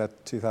say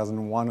that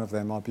 2,001 of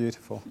them are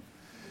beautiful.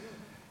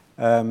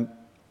 So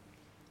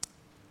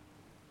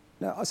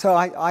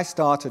I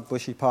started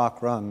Bushy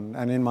Park Run,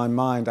 and in my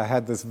mind I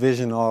had this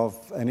vision of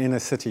an inner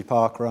city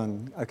park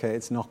run. Okay,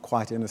 it's not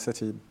quite inner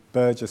city.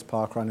 Burgess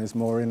Park Run is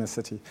more inner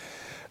city.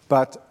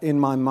 But in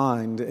my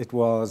mind, it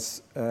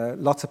was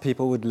lots of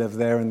people would live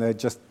there, and they'd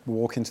just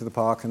walk into the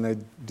park and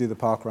they'd do the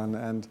park run.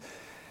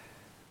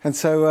 And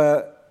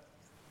so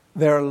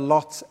there are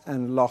lots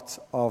and lots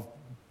of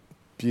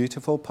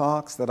beautiful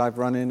parks that I've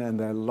run in, and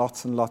there are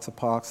lots and lots of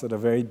parks that are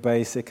very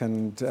basic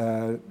and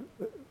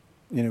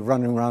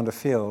running around a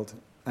field.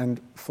 And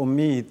for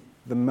me,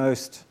 the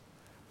most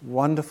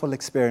wonderful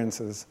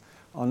experiences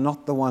are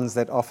not the ones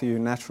that offer you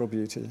natural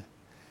beauty.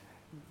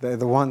 They're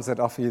the ones that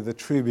offer you the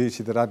true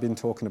beauty that I've been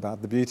talking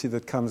about, the beauty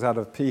that comes out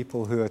of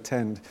people who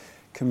attend.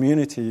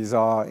 Communities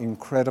are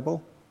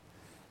incredible.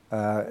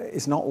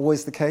 It's not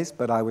always the case,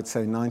 but I would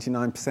say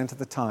 99% of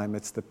the time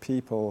it's the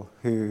people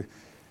who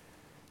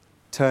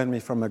turn me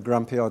from a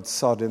grumpy old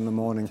sod in the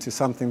morning to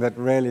something that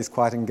really is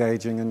quite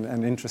engaging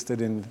and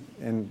interested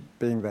in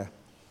being there.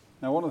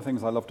 Now, one of the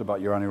things I loved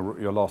about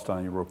your last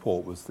annual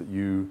report was that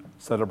you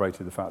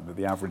celebrated the fact that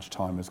the average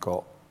time has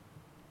got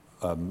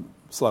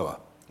slower.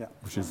 Yeah.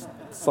 Which is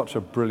such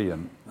a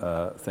brilliant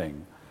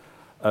thing.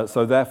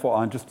 So therefore,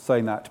 I'm just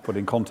saying that to put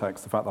in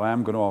context the fact that I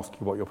am going to ask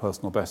you what your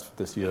personal best for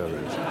this year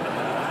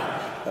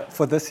is.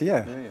 For this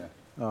year?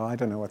 Yeah. Oh, I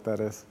don't know what that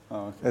is.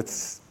 Oh, okay.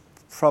 It's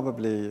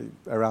probably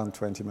around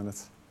 20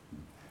 minutes.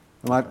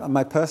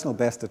 My personal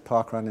best at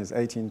parkrun is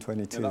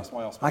 18:22. Yeah, that's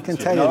why I asked about I can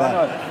this tell year. you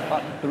that.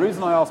 No. The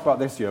reason I asked about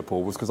this year,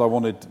 Paul, was because I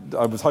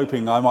was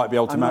hoping I might be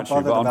able to match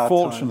you, but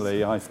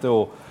unfortunately, I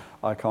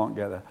can't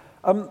get there.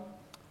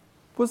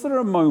 Was there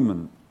a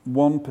moment,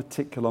 one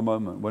particular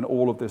moment, when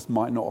all of this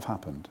might not have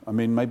happened? I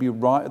mean, maybe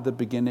right at the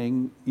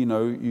beginning,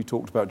 you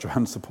talked about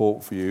Joanne's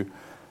support for you.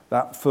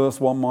 That first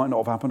one might not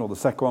have happened, or the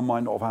second one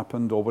might not have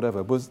happened, or whatever.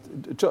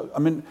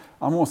 I'm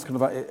almost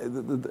kind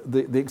of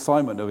the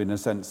excitement of, in a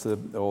sense,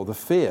 or the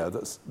fear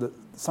that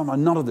somehow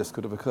none of this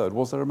could have occurred.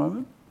 Was there a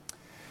moment?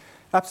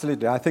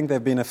 Absolutely. I think there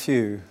have been a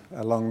few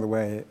along the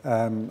way.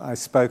 I've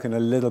spoken a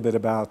little bit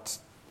about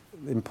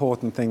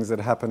important things that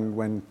happened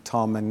when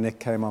Tom and Nick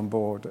came on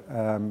board.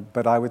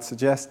 But I would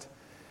suggest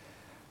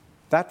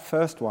that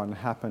first one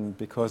happened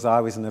because I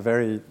was in a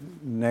very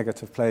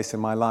negative place in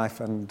my life,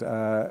 and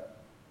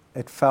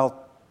it felt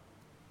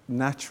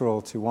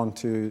natural to want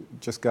to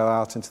just go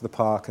out into the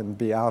park and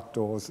be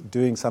outdoors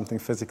doing something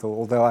physical.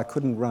 Although I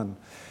couldn't run,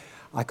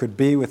 I could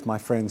be with my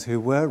friends who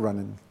were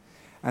running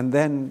and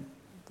then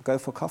go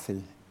for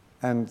coffee.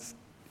 And,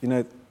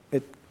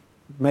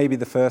 maybe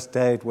the first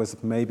day it was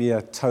maybe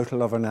a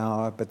total of an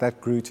hour, but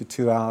that grew to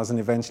 2 hours and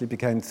eventually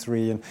became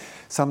 3, and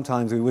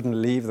sometimes we wouldn't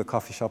leave the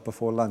coffee shop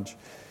before lunch.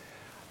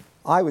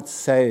 I would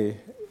say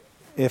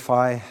if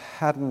I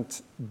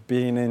hadn't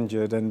been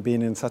injured and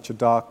been in such a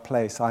dark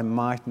place, I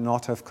might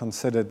not have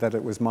considered that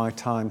it was my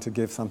time to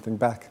give something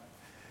back.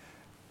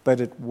 But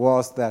it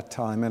was that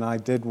time, and I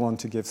did want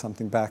to give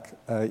something back,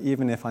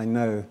 even if I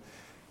know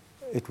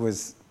it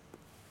was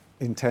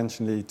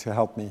intentionally to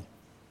help me.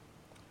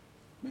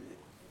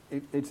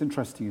 It's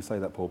interesting you say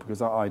that, Paul, because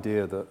that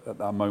idea that at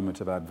that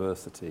moment of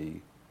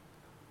adversity,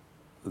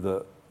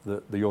 that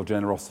your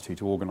generosity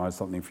to organise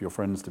something for your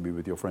friends to be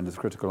with your friend is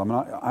critical. I mean,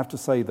 I have to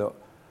say that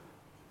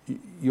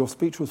your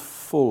speech was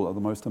full of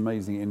the most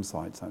amazing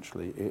insights,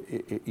 actually.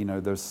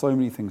 There's so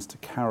many things to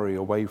carry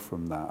away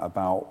from that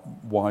about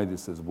why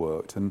this has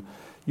worked. And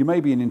you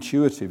may be an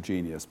intuitive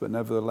genius, but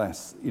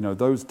nevertheless,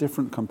 those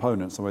different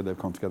components, the way they've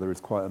come together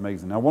is quite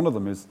amazing. Now, one of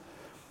them is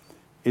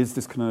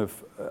this kind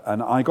of,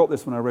 and I got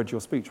this when I read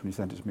your speech when you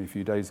sent it to me a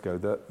few days ago,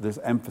 that this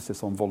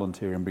emphasis on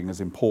volunteering being as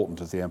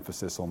important as the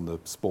emphasis on the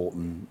sport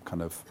and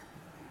kind of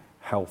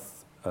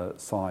health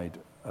side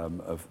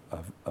of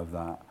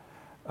that.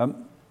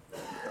 One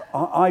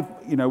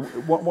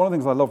of the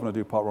things I love when I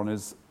do parkrun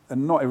is,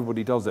 and not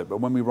everybody does it, but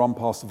when we run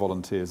past the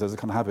volunteers, there's a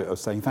kind of habit of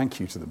saying thank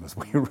you to them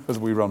as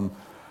we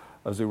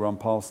run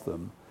past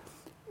them.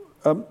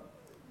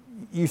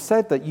 You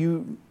said that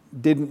you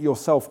didn't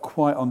yourself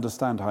quite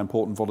understand how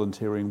important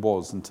volunteering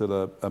was until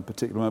a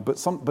particular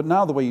moment, but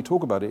now the way you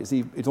talk about it,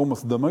 it's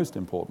almost the most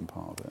important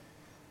part of it.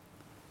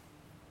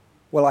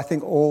 Well, I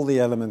think all the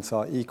elements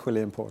are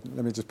equally important.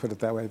 Let me just put it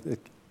that way.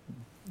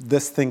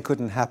 This thing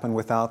couldn't happen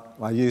without,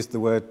 I used the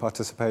word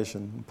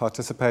participation.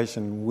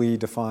 Participation we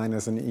define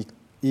as an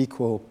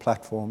equal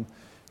platform.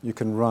 You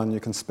can run, you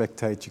can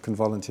spectate, you can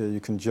volunteer, you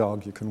can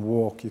jog, you can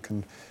walk, you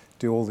can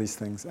do all these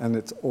things, and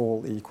it's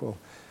all equal.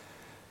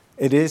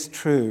 It is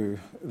true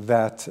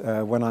that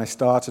when I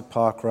started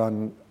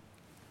Parkrun,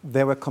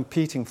 there were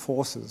competing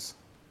forces.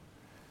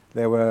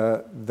 There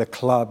were the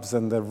clubs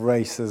and the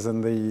races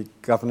and the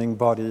governing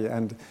body,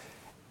 and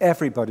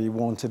everybody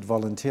wanted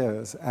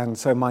volunteers. And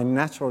so my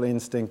natural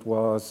instinct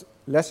was,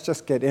 let's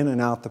just get in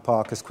and out the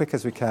park as quick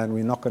as we can.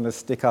 We're not going to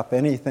stick up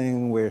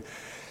anything.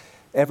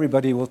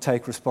 Everybody will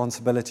take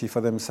responsibility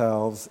for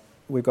themselves.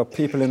 We've got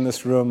people in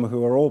this room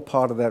who are all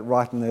part of that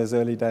right in those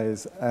early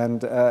days.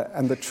 And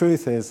the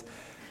truth is,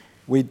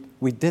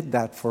 we did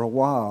that for a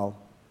while.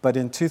 But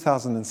in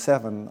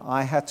 2007,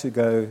 I had to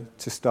go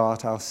to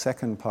start our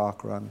second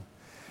parkrun.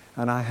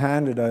 And I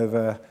handed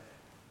over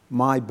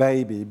my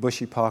baby,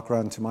 Bushy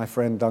Parkrun, to my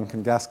friend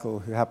Duncan Gaskell,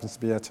 who happens to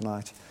be here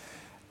tonight.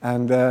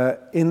 And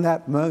in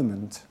that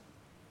moment,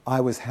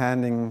 I was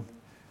handing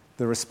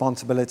the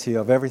responsibility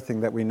of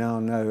everything that we now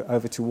know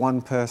over to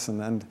one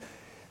person. And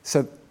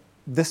so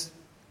this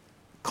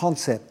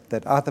concept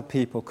that other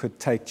people could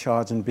take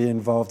charge and be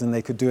involved and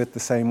they could do it the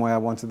same way I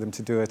wanted them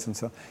to do it, and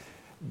so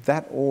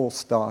that all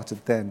started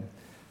then.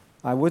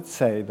 I would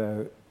say,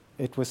 though,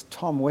 it was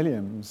Tom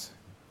Williams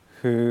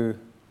who,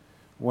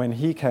 when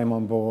he came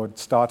on board,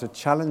 started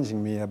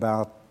challenging me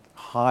about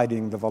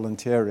hiding the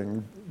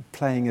volunteering,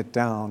 playing it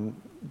down.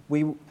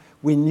 We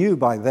knew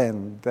by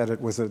then that it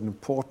was an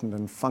important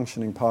and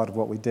functioning part of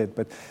what we did,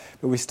 but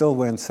we still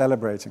weren't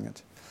celebrating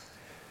it.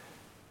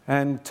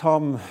 And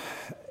Tom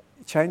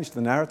changed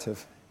the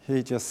narrative.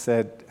 He just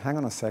said, hang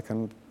on a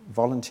second,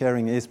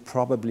 volunteering is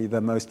probably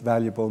the most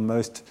valuable,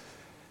 most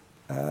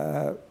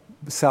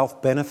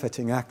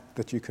self-benefiting act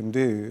that you can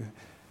do.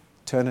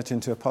 Turn it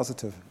into a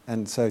positive.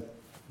 And so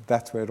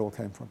that's where it all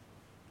came from.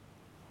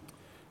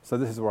 So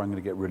this is where I'm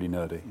going to get really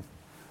nerdy.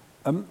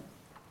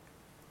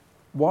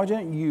 Why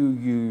don't you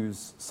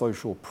use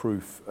social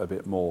proof a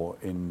bit more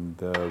in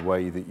the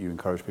way that you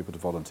encourage people to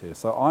volunteer?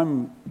 So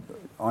I'm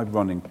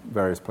running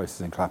various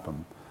places in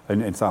Clapham,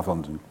 in South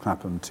London,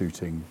 Clapham,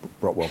 Tooting,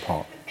 Brockwell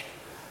Park.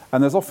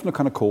 And there's often a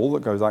kind of call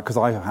that goes out, because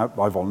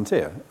I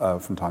volunteer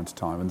from time to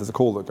time, and there's a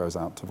call that goes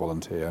out to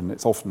volunteer, and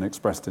it's often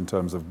expressed in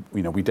terms of,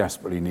 we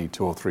desperately need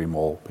 2 or 3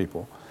 more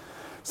people.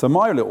 So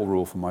my little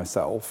rule for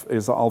myself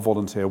is that I'll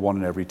volunteer 1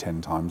 in every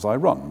 10 times I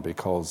run,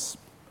 because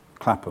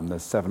Clapham,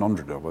 there's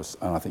 700 of us,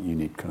 and I think you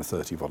need kind of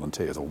 30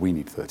 volunteers, or we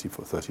need 30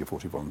 or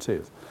 40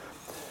 volunteers.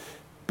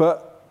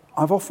 But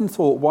I've often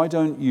thought, why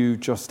don't you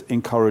just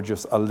encourage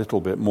us a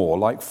little bit more?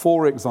 Like,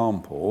 for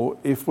example,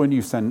 if when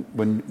you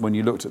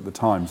looked at the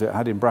Times, it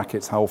had in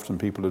brackets how often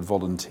people had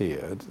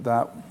volunteered,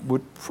 that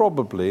would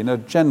probably, in a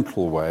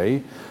gentle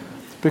way,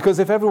 because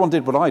if everyone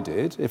did what I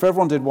did, if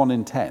everyone did 1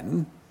 in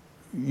 10,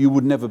 you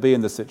would never be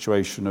in the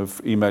situation of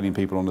emailing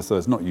people on a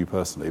Thursday, not you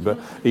personally, but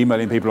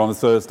emailing people on a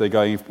Thursday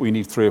going, we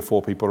need 3 or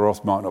 4 people or else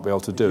we might not be able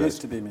to do it. It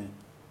used to be me.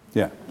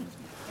 Yeah.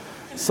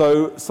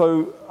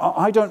 So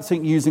I don't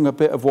think using a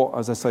bit of what,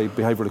 as I say,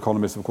 behavioural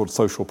economists have called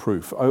social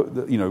proof,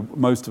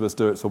 most of us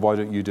do it, so why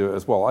don't you do it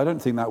as well? I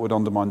don't think that would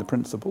undermine the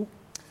principle.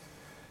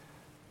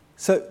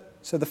 So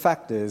the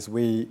fact is,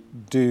 we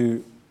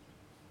do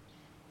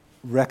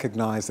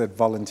recognize that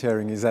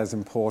volunteering is as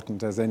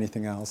important as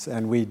anything else,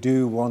 and we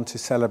do want to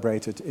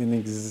celebrate it in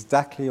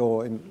exactly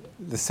or in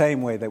the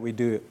same way that we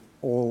do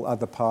all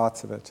other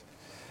parts of it.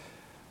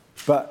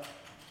 But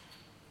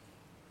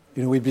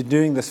we've been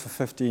doing this for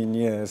 15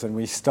 years, and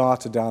we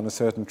started down a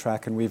certain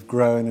track, and we've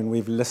grown, and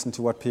we've listened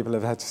to what people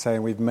have had to say,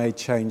 and we've made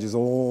changes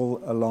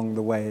all along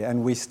the way,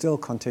 and we still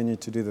continue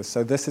to do this.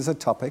 So this is a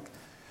topic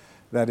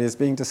that is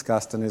being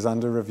discussed and is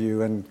under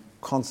review, and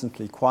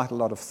constantly quite a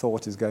lot of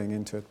thought is going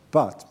into it.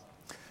 But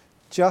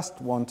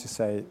just want to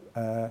say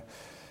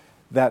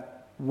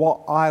that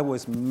what I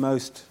was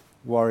most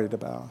worried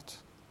about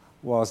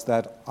was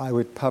that I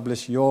would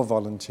publish your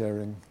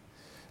volunteering,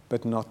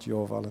 but not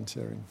your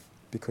volunteering,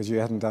 because you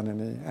hadn't done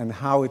any, and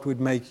how it would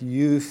make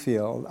you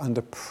feel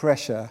under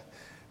pressure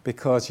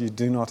because you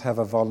do not have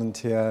a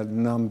volunteer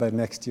number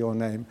next to your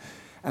name.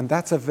 And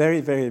that's a very,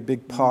 very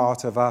big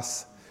part of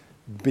us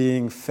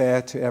being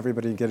fair to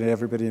everybody and getting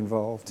everybody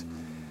involved.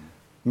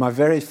 My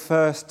very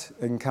first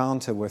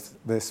encounter with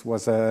this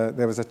was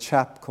there was a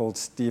chap called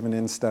Stephen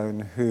Instone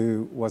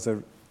who was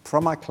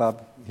from my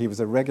club. He was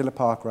a regular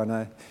park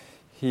runner.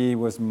 He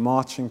was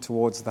marching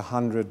towards the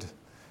 100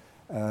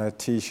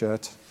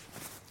 T-shirt,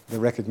 the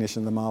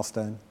recognition, the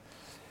milestone.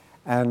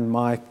 And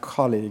my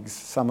colleagues,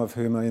 some of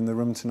whom are in the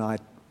room tonight,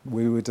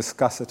 we would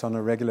discuss it on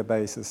a regular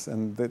basis.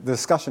 And the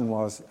discussion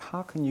was,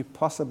 how can you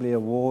possibly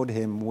award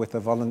him with a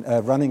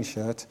running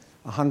shirt,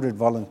 a 100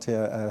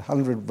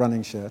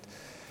 running shirt,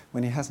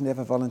 when he hasn't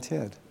ever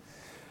volunteered?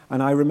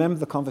 And I remember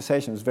the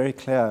conversation. It was very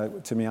clear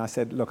to me. I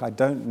said, look, I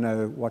don't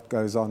know what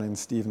goes on in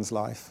Stephen's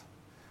life.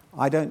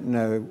 I don't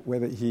know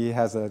whether he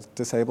has a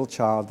disabled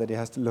child that he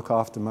has to look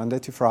after Monday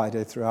to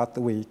Friday throughout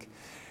the week.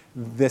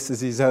 This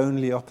is his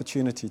only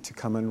opportunity to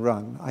come and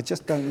run. I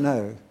just don't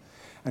know.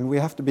 And we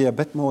have to be a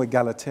bit more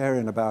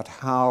egalitarian about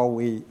how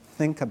we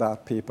think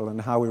about people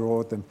and how we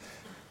reward them.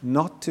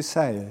 Not to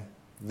say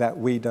that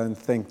we don't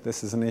think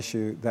this is an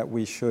issue that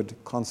we should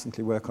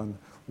constantly work on.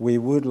 We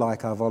would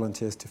like our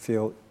volunteers to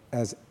feel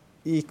as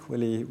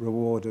equally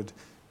rewarded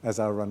as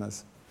our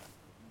runners.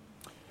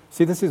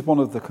 See, this is one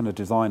of the kind of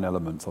design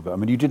elements of it. I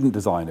mean, you didn't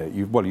design it.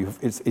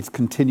 It's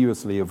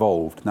continuously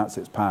evolved, and that's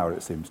its power,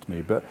 it seems to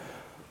me. But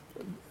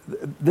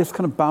this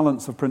kind of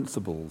balance of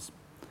principles.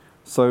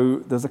 So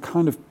there's a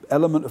kind of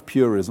element of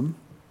purism,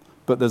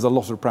 but there's a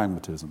lot of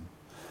pragmatism.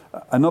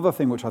 Another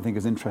thing which I think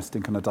is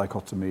interesting kind of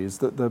dichotomy is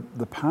that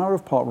the power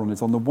of parkrun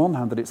is on the one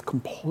hand that it's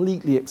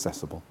completely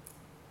accessible,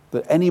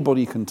 that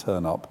anybody can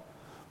turn up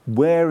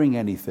wearing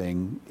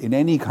anything in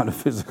any kind of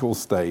physical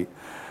state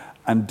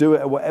and do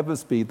it at whatever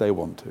speed they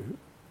want to.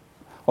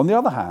 On the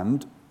other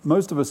hand,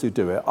 most of us who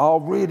do it are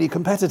really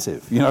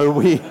competitive.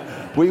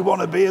 We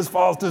want to be as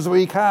fast as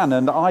we can.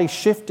 And I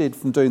shifted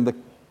from doing the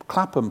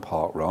Clapham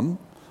Park Run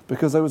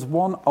because there was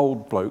one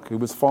old bloke who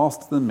was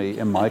faster than me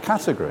in my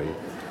category.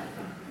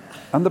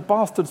 And the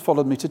bastards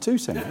followed me to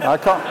Tooting. I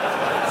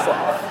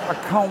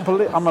can't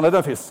believe, I don't know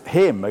if it's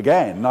him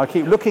again. I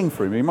keep looking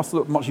for him. He must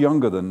look much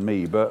younger than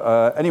me.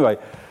 But anyway,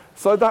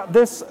 so that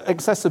this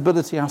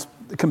accessibility,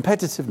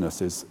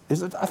 competitiveness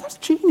that's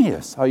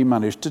genius how you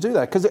managed to do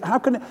that. Because how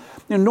can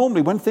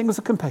normally when things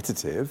are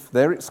competitive,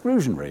 they're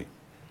exclusionary,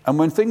 and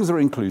when things are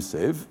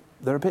inclusive,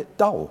 they're a bit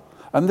dull.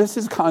 And this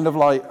is kind of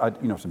like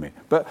you know what I mean.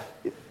 But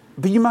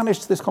you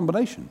managed this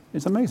combination.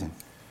 It's amazing.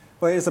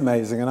 Well, it is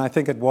amazing, and I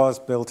think it was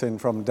built in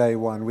from day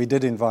one. We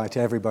did invite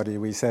everybody.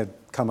 We said,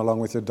 come along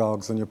with your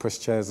dogs and your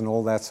pushchairs and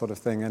all that sort of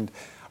thing. And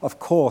of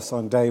course,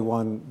 on day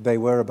one, they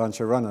were a bunch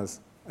of runners,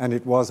 and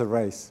it was a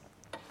race.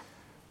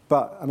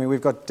 But, I mean,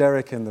 we've got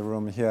Derek in the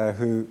room here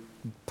who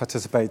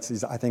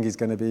participates. I think he's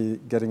going to be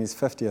getting his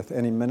 50th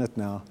any minute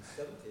now.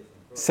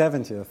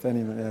 70th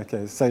any minute,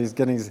 okay. So he's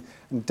getting his...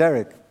 And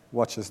Derek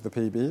watches the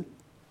PB.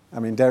 I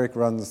mean, Derek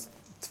runs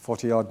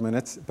 40-odd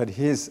minutes, but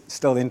he's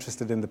still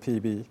interested in the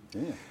PB.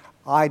 Yeah.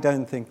 I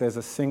don't think there's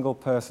a single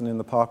person in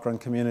the parkrun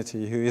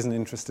community who isn't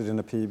interested in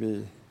a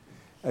PB.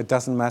 It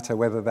doesn't matter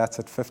whether that's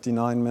at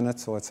 59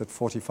 minutes or it's at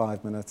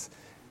 45 minutes.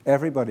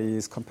 Everybody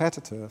is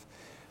competitive.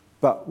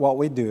 But what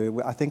we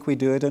do, I think we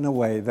do it in a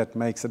way that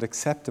makes it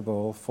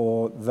acceptable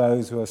for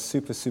those who are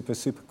super, super,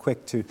 super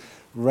quick to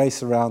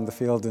race around the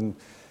field and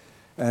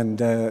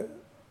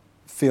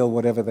feel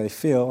whatever they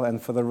feel,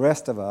 and for the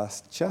rest of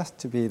us just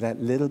to be that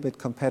little bit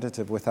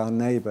competitive with our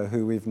neighbour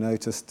who we've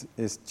noticed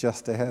is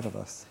just ahead of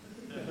us.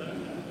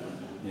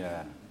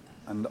 Yeah,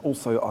 and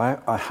also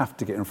I have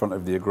to get in front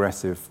of the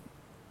aggressive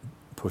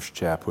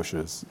pushchair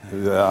pushers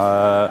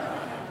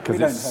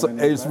because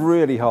it's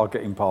really hard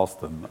getting past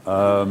them.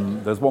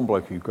 There's one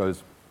bloke who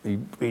goes,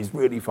 he's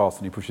really fast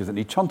and he pushes and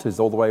he chunters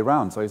all the way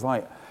around. So he's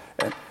like,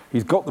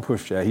 he's got the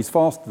pushchair, he's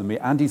faster than me,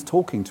 and he's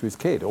talking to his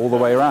kid all the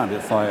way around.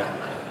 It's like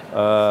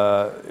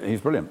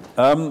he's brilliant.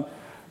 Kind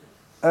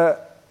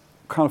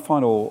of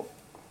final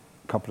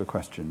couple of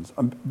questions,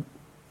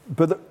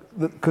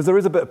 because there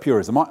is a bit of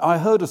purism. I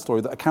heard a story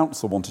that a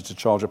council wanted to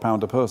charge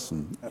 £1 a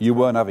person. You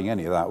weren't having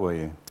any of that, were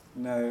you?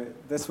 No,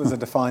 this was a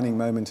defining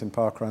moment in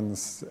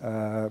parkrun's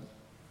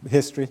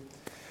history.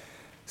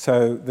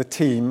 So the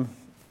team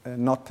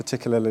not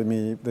particularly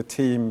me, the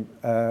team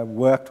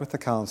worked with the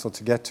council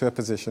to get to a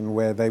position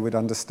where they would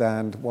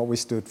understand what we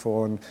stood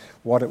for and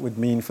what it would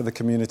mean for the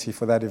community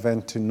for that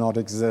event to not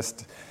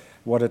exist,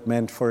 what it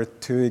meant for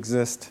it to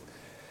exist.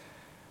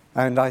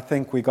 And I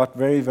think we got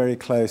very, very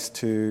close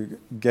to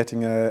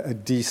getting a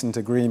decent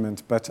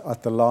agreement, but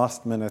at the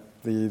last minute,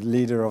 the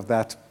leader of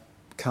that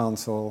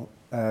council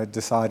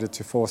decided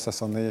to force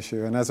us on the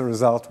issue. And as a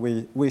result,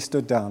 we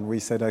stood down. We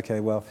said,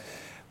 okay, well,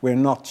 we're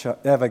not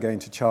ever going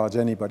to charge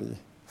anybody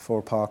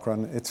for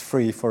parkrun. It's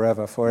free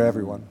forever for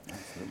everyone.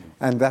 Absolutely.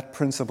 And that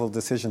principled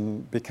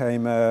decision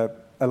became a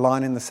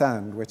line in the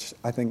sand, which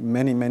I think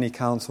many, many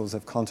councils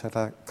have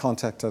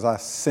contacted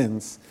us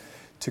since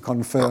to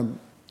confirm,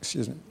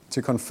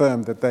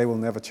 that they will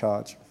never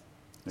charge.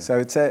 Yeah.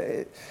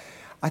 So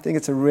I think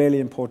it's a really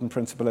important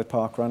principle at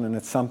Parkrun, and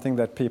it's something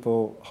that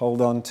people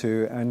hold on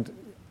to. And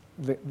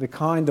the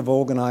kind of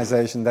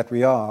organisation that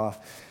we are,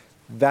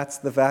 that's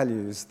the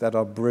values that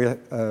are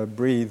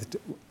breathed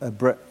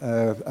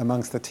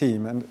amongst the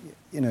team, and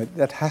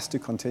that has to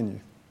continue.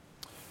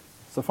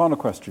 So, final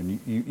question: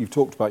 you've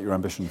talked about your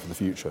ambition for the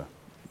future,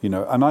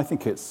 and I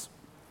think it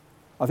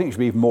should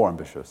be even more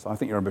ambitious. I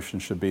think your ambition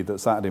should be that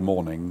Saturday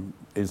morning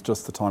is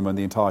just the time when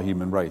the entire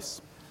human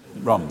race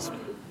runs.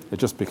 It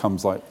just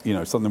becomes like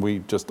something we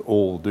just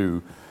all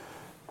do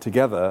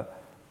together.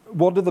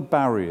 What are the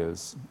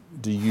barriers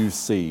do you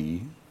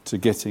see to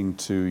getting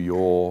to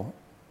your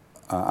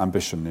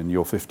ambition in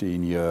your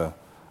 15-year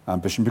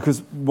ambition?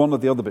 Because one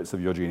of the other bits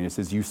of your genius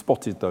is you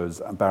spotted those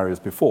barriers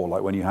before,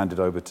 like when you handed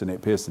over to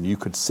Nick Pearson, you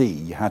could see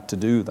you had to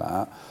do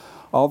that.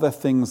 Are there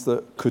things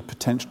that could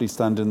potentially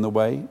stand in the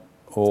way,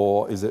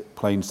 or is it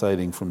plain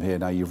sailing from here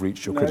now you've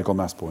reached your critical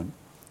mass point?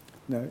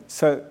 No.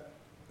 So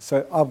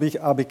I'll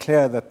be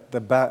clear that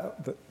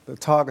the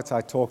targets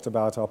I talked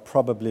about are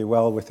probably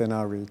well within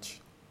our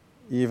reach,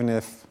 even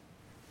if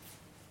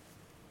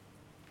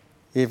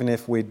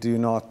we do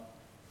not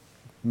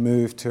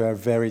move to a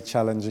very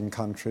challenging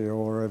country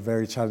or a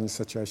very challenging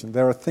situation.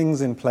 There are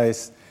things in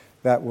place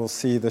that will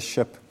see the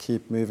ship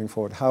keep moving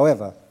forward.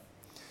 However,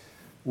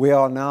 we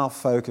are now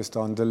focused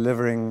on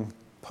delivering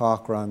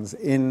parkruns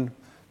in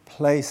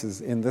places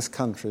in this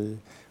country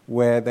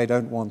where they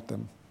don't want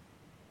them.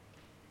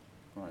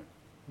 Right.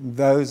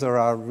 Those are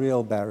our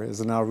real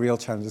barriers and our real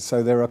challenges.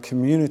 So there are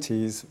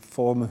communities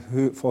for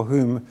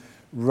whom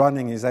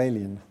running is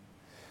alien.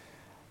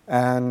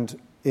 And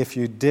if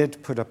you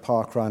did put a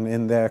parkrun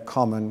in their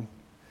common,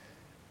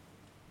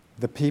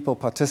 the people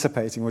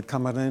participating would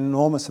come at an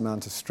enormous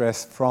amount of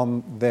stress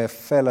from their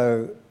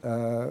fellow,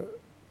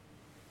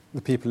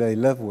 the people they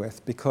live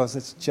with, because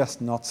it's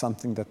just not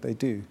something that they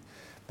do.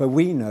 But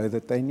we know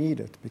that they need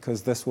it,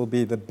 because this will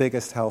be the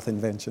biggest health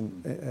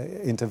intervention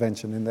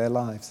in their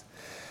lives.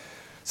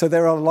 So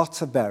there are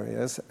lots of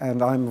barriers,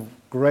 and I'm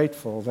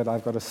grateful that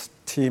I've got a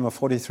team of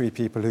 43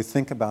 people who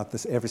think about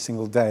this every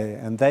single day,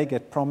 and they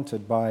get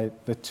prompted by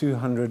the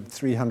 200,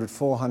 300,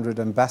 400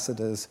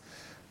 ambassadors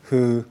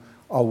who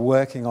are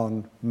working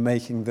on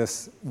making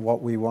this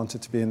what we want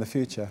it to be in the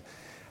future.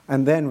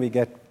 And then we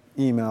get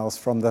emails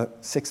from the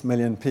 6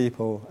 million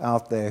people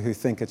out there who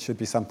think it should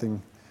be something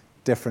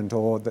different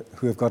or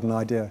who have got an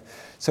idea.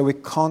 So we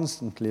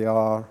constantly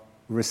are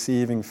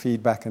receiving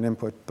feedback and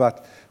input,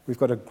 but we've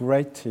got a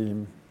great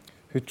team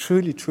who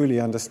truly, truly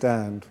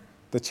understand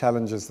the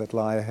challenges that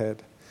lie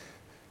ahead.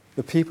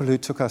 The people who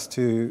took us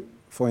to,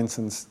 for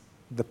instance,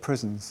 the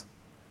prisons,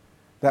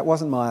 that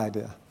wasn't my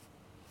idea.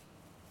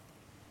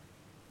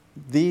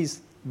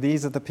 These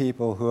are the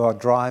people who are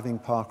driving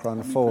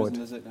Parkrun forward.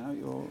 How many prisons is it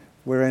now?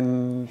 We're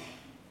in,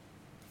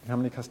 how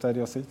many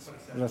custodial seats?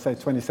 27. Did I say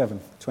 27?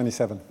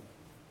 27.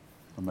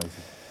 Amazing.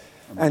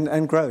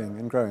 And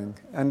growing.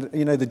 And,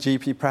 the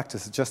GP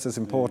practice is just as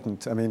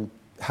important. I mean,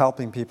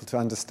 helping people to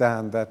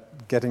understand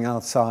that getting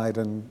outside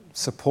and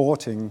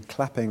supporting,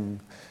 clapping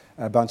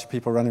a bunch of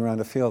people running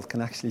around a field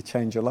can actually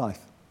change your life.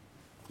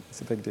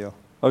 It's a big deal.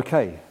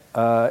 Okay,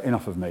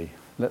 enough of me.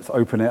 Let's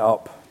open it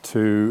up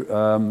to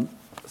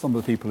some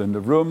of the people in the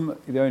room.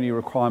 The only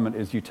requirement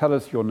is you tell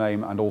us your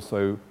name and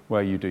also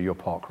where you do your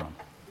parkrun.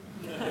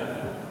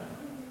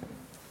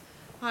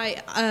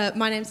 Hi,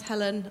 my name's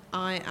Helen.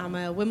 I am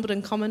a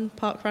Wimbledon Common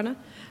parkrunner,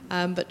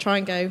 but try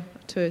and go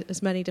to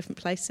as many different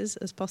places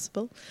as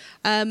possible.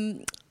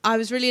 I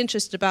was really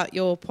interested about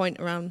your point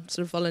around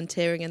sort of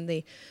volunteering and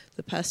the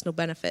personal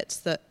benefits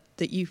that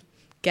you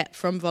get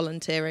from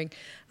volunteering.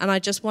 And I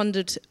just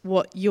wondered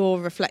what your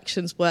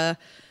reflections were.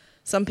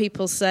 Some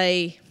people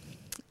say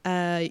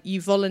you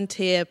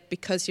volunteer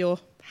because you're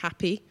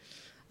happy.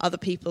 Other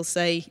people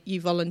say you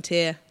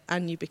volunteer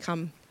and you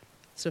become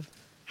sort of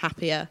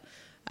happier.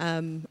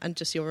 And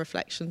just your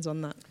reflections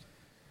on that.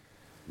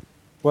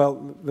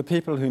 Well, the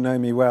people who know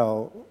me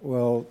well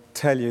will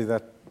tell you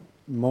that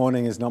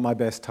morning is not my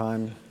best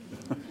time.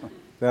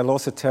 They'll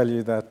also tell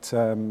you that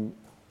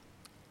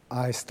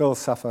I still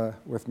suffer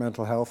with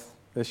mental health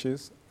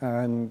issues,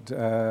 and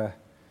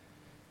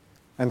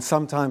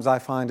sometimes I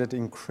find it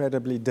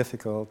incredibly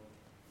difficult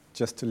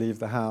just to leave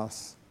the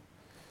house.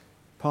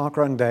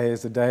 Parkrun Day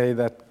is a day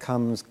that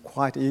comes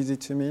quite easy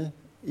to me.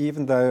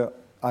 even though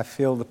I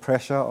feel the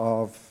pressure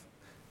of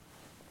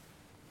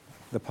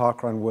the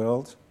parkrun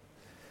world,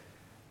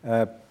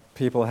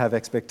 people have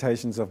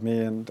expectations of me,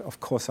 and of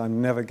course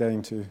I'm never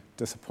going to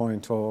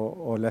disappoint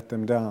or let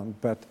them down,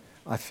 but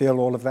I feel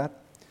all of that.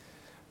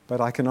 But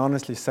I can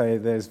honestly say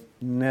there's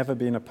never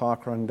been a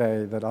parkrun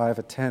day that I've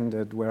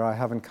attended where I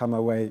haven't come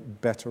away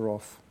better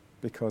off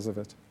because of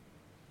it.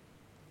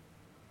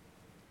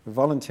 The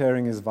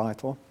volunteering is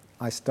vital.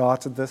 I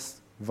started this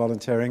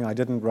volunteering. I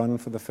didn't run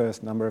for the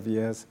first number of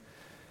years.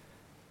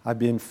 I've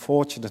been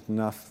fortunate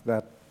enough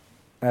that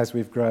as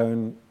we've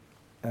grown,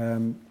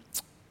 I'm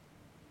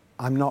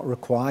not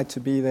required to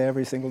be there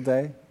every single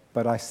day,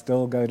 but I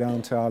still go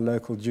down to our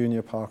local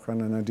junior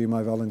parkrun and I do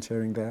my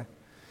volunteering there.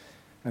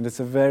 And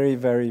it's a very,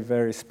 very,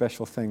 very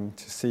special thing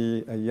to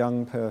see a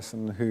young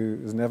person who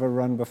has never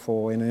run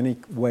before in any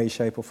way,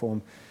 shape or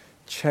form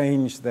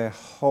change their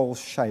whole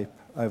shape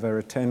over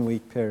a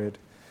 10-week period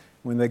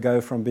when they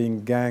go from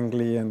being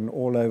gangly and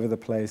all over the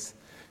place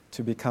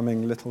to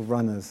becoming little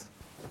runners.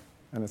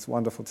 And it's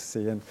wonderful to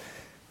see. And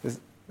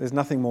there's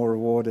nothing more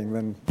rewarding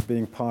than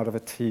being part of a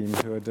team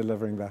who are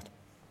delivering that.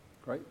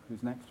 Great.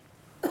 Who's next?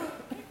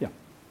 Yeah.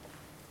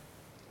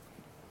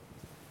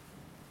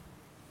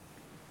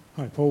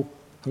 Hi, Paul.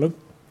 Hello.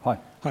 Hi.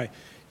 Hi.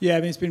 Yeah,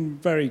 I mean, it's been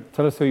very...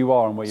 Tell us who you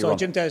are and where you're Sorry, on.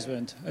 Jim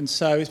Desmond. And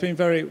so it's been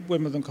very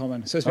Wimbledon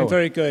Common. So it's been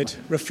very good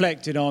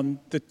reflecting on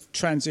the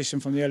transition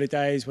from the early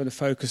days where the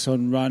focus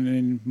on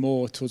running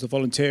more towards the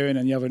volunteering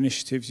and the other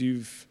initiatives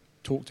you've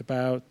talked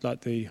about,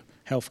 like the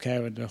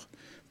healthcare and the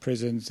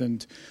prisons,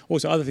 and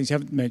also other things you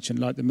haven't mentioned,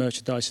 like the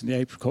merchandise and the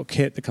apricot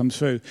kit that comes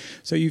through.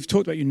 So you've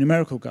talked about your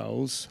numerical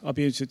goals. I'll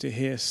be interested to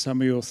hear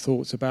some of your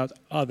thoughts about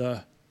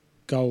other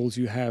goals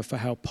you have for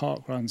how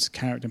parkrun's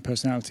character and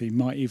personality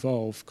might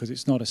evolve, because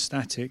it's not a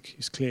static,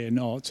 it's clear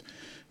not.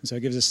 And so it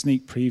gives a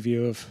sneak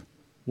preview of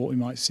what we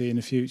might see in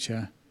the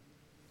future.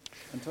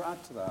 And to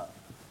add to that,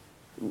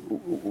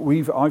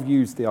 I've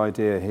used the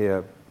idea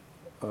here,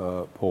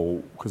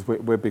 Paul, because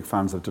we're big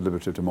fans of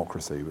deliberative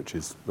democracy, which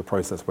is the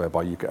process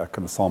whereby you get a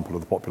kind of sample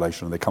of the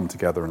population and they come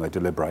together and they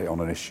deliberate on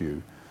an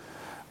issue.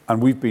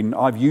 And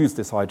I've used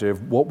this idea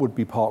of what would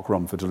be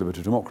parkrun for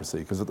deliberative democracy,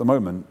 because at the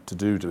moment to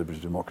do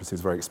deliberative democracy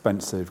is very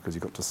expensive because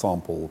you've got to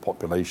sample the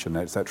population,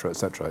 et cetera, et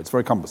cetera. It's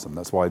very cumbersome.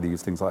 That's why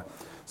these things like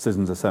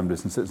citizens'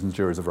 assemblies and citizens'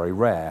 juries are very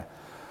rare.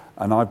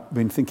 And I've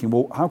been thinking,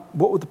 well,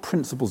 what were the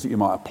principles that you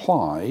might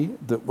apply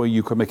where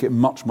you could make it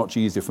much, much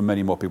easier for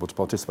many more people to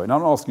participate? Now,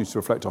 I'm not asking you to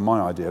reflect on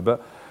my idea,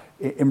 but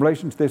in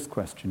relation to this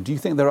question, do you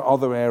think there are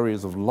other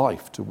areas of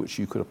life to which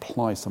you could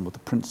apply some of the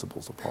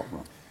principles of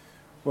parkrun?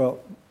 Well,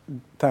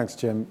 thanks,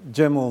 Jim.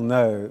 Jim will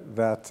know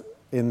that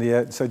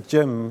so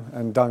Jim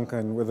and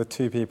Duncan were the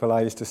two people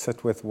I used to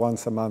sit with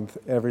once a month,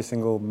 every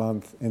single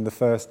month in the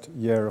first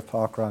year of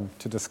parkrun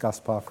to discuss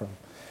parkrun.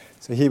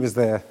 So he was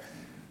there,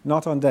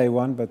 not on day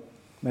one, but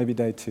maybe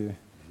day two.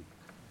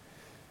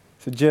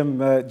 So Jim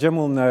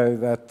will know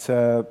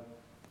that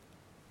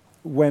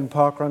when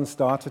parkrun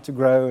started to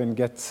grow and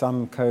get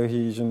some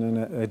cohesion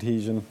and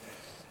adhesion,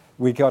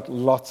 we got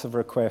lots of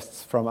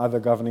requests from other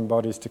governing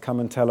bodies to come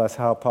and tell us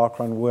how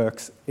parkrun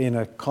works in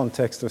a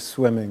context of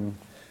swimming.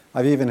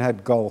 I've even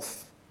had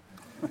golf.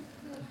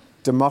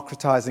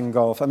 Democratizing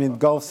golf. I mean,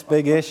 golf's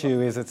big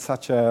issue is it's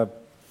such a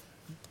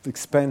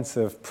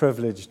expensive,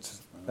 privileged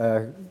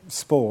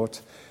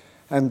sport.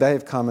 And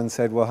they've come and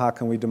said, well, how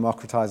can we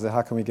democratize it?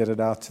 How can we get it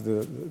out to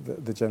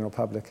the general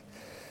public?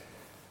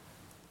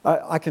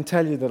 I can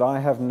tell you that I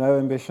have no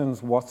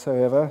ambitions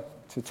whatsoever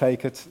to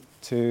take it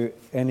to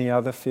any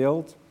other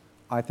field.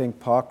 I think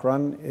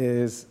parkrun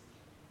is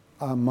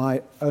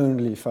my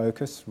only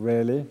focus,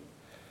 really,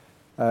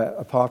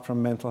 apart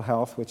from mental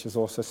health, which is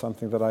also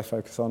something that I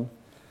focus on.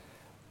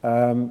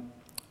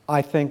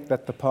 I think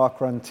that the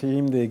parkrun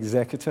team, the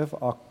executive,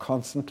 are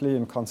constantly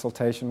in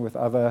consultation with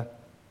other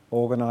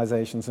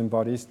organizations and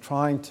bodies,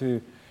 trying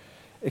to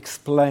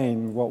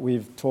explain what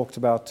we've talked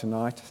about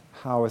tonight,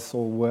 how this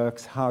all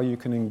works, how you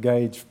can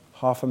engage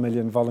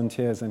 500,000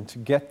 volunteers and to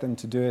get them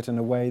to do it in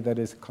a way that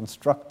is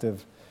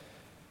constructive,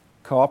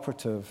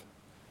 cooperative,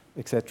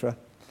 etc.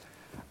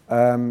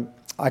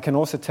 I can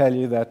also tell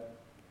you that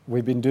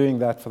we've been doing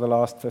that for the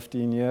last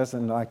 15 years,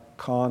 and I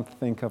can't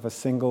think of a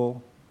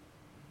single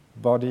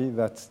body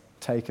that's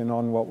taken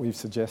on what we've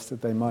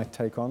suggested they might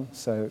take on.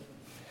 So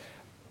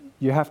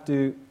you have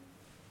to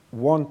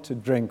want to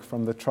drink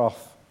from the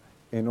trough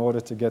in order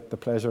to get the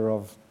pleasure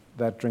of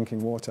that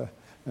drinking water,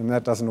 and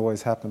that doesn't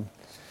always happen.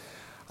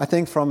 I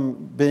think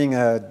from being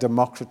a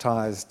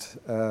democratized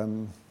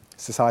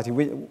society,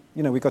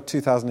 we got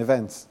 2,000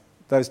 events.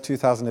 Those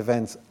 2,000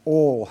 events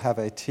all have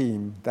a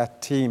team.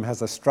 That team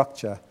has a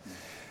structure.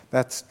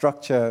 That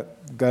structure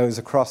goes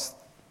across,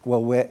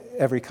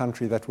 every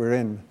country that we're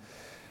in.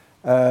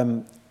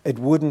 It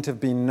wouldn't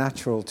have been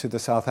natural to the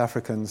South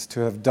Africans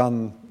to have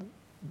done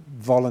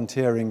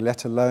volunteering,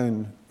 let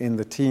alone in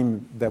the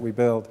team that we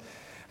build.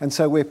 And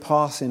so we're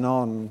passing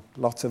on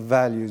lots of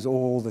values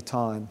all the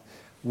time.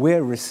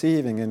 We're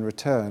receiving in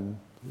return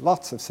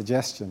lots of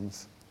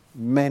suggestions,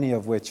 many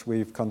of which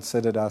we've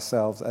considered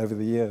ourselves over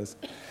the years.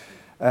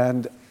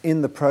 And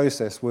in the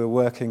process, we're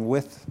working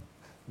with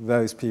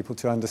those people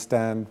to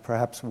understand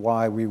perhaps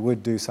why we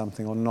would do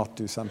something or not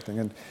do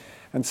something.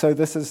 And so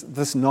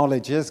this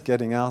knowledge is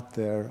getting out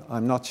there.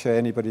 I'm not sure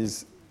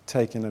anybody's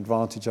taken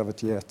advantage of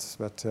it yet,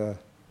 but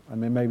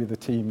maybe the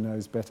team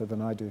knows better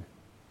than I do.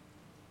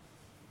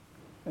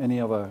 Any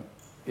other?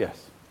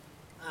 Yes.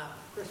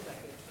 Chris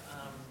Beckett,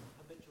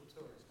 habitual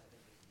tourist,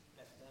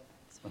 I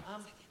think.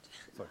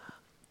 Sorry.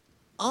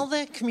 Are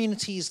there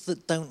communities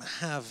that don't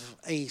have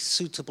a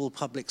suitable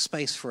public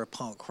space for a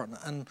park run?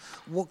 And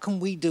what can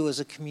we do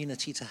as a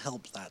community to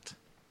help that?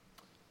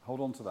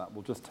 Hold on to that.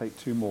 We'll just take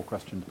 2 more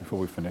questions before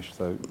we finish.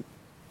 So,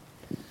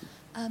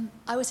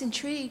 I was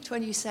intrigued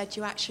when you said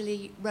you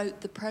actually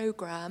wrote the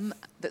programme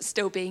that's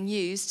still being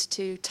used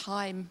to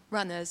time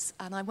runners.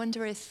 And I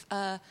wonder if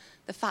the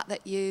fact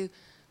that you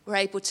were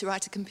able to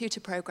write a computer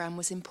programme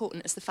was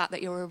important as the fact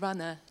that you're a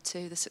runner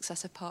to the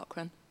success of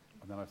Parkrun.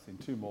 and then I've seen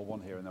 2 more,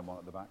 one here and then one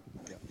at the back.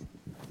 Yeah.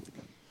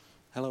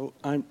 Hello,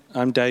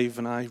 I'm Dave,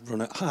 and I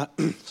run at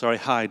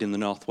Hyde in the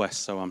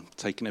northwest, so I'm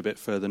taking it a bit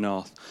further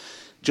north.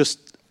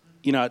 Just,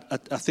 I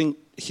think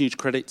huge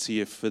credit to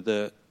you for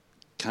the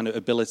kind of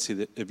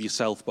ability of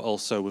yourself, but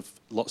also with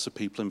lots of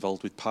people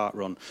involved with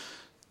Parkrun,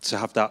 to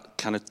have that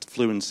kind of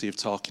fluency of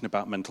talking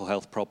about mental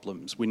health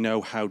problems. We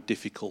know how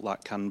difficult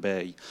that can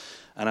be.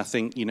 And I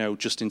think,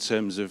 just in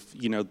terms of,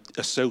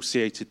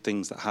 associated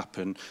things that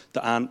happen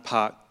that aren't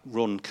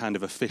Parkrun kind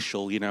of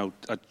official,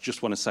 I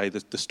just want to say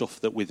that the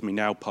stuff that With Me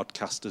Now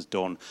podcast has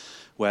done,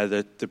 where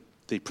the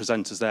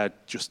presenters there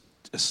just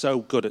are so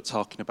good at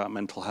talking about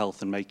mental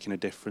health and making a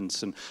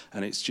difference, and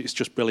it's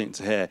just brilliant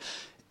to hear.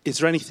 Is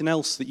there anything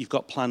else that you've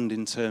got planned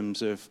in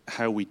terms of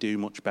how we do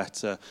much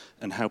better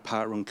and how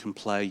Parkrun can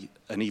play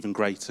an even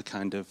greater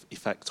kind of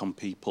effect on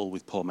people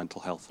with poor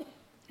mental health?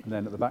 And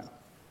then at the back.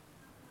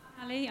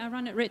 Ali, I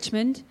run at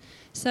Richmond.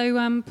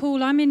 So,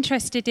 Paul, I'm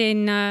interested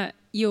in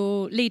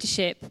your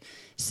leadership.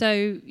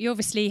 So you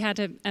obviously had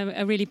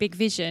a really big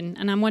vision,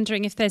 and I'm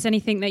wondering if there's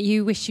anything that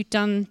you wish you'd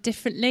done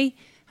differently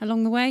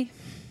along the way.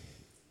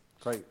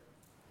 Great.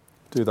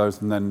 Do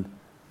those and then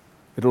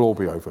it'll all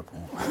be over,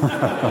 Paul.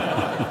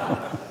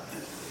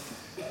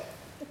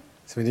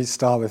 So we need to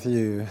start with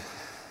you.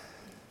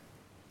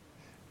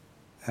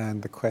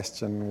 And the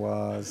question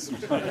was...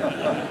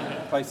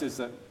 Places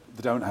that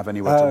don't have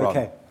anywhere to run.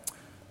 Okay.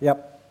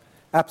 Yep,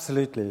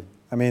 absolutely.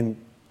 I mean,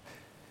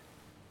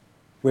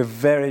 we're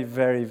very,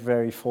 very,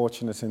 very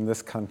fortunate in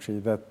this country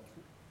that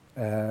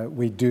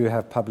we do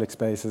have public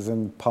spaces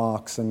and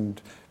parks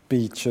and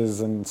beaches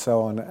and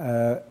so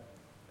on.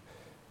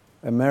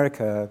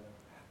 America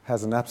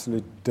has an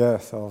absolute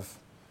dearth of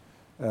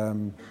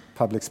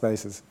public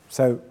spaces.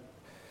 So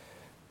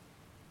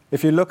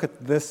if you look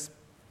at this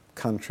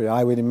country,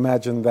 I would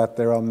imagine that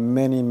there are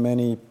many,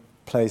 many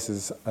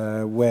places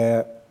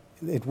where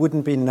it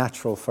wouldn't be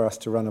natural for us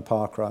to run a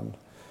park run.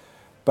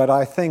 But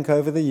I think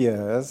over the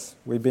years,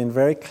 we've been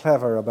very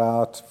clever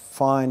about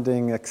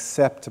finding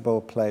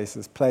acceptable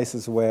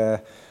places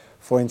where,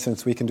 for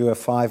instance, we can do a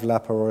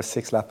 5-lapper or a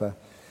 6-lapper.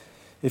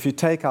 If you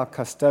take our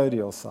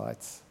custodial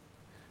sites,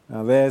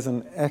 now there's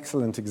an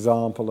excellent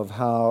example of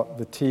how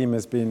the team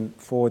has been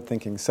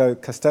forward-thinking. So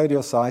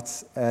custodial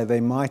sites, they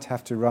might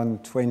have to run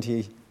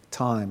 20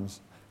 times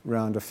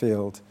around a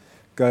field,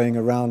 going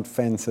around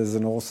fences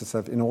and all sorts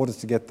of, in order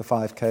to get the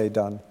 5K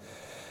done.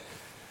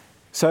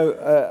 So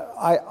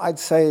I'd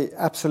say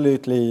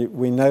absolutely,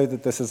 we know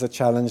that this is a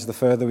challenge. The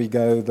further we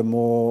go, the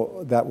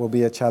more that will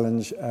be a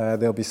challenge.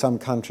 There'll be some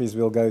countries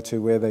we'll go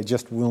to where they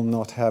just will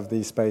not have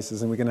these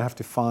spaces, and we're going to have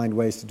to find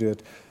ways to do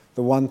it.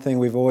 The one thing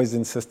we've always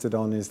insisted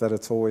on is that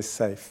it's always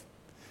safe.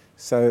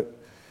 So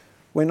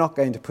we're not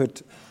going to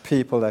put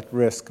people at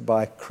risk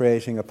by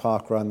creating a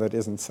park run that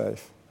isn't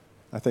safe.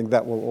 I think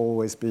that will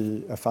always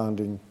be a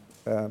founding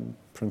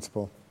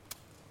principle.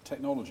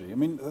 Technology. I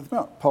mean, the thing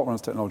about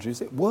Parkrun's technology is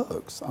it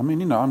works. I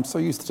mean, I'm so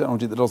used to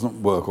technology that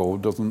doesn't work or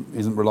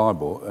isn't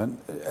reliable,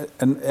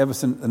 and ever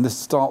since, and this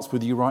starts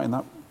with you writing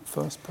that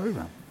first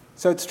program.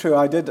 So it's true.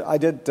 I did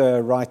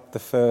write the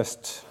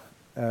first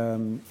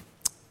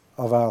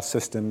of our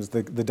systems.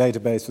 The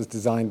database was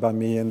designed by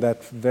me, and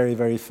that very,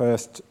 very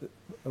first,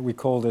 we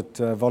called it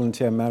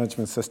volunteer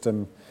management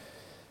system.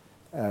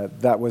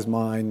 That was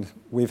mine.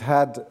 We've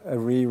had a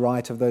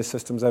rewrite of those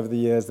systems over the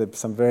years. There's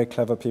some very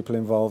clever people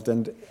involved,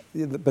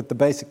 but the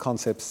basic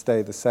concepts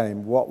stay the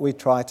same. What we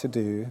try to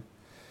do,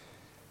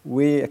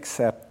 we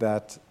accept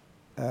that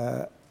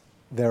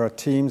there are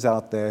teams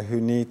out there who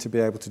need to be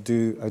able to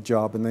do a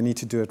job, and they need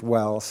to do it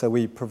well. So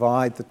we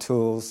provide the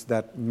tools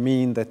that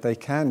mean that they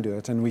can do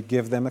it, and we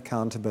give them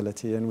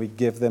accountability, and we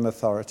give them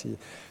authority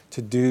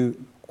to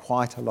do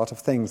quite a lot of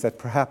things that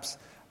perhaps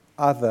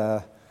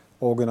other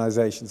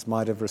organizations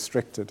might have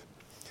restricted.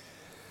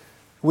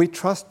 We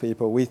trust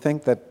people. We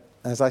think that,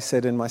 as I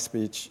said in my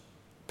speech,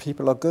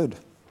 people are good.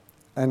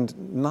 And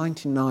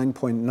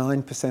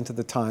 99.9% of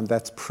the time,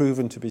 that's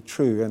proven to be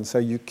true. And so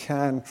you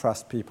can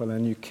trust people,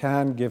 and you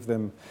can give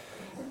them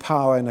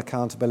power and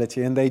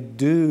accountability. And they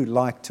do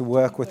like to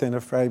work within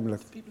a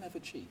framework. Do people ever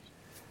cheat?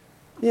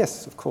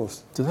 Yes, of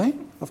course. Do they?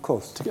 Of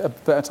course. To get a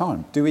better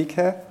time? Do we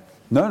care?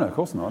 No, of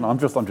course not. I'm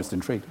just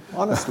intrigued.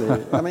 Honestly,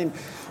 I mean,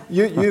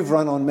 you've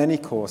run on many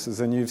courses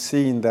and you've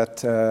seen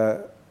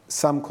that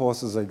some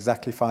courses are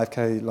exactly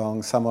 5K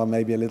long, some are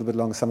maybe a little bit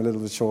longer, some a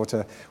little bit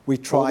shorter. We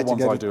try to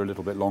get I do a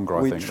little bit longer,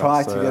 I think. We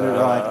try to get it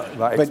right.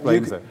 That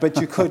explains it. But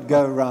you could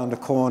go around a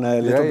corner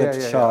a little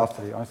bit sharp.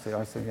 I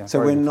see. Yeah, so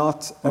we're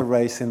not a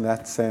race in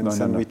that sense,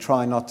 and we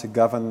try not to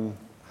govern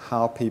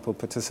how people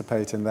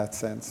participate in that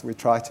sense. We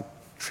try to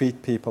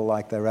treat people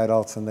like they're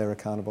adults and they're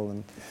accountable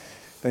and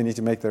they need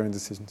to make their own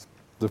decisions.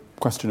 The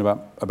question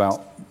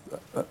about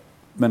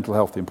mental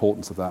health, the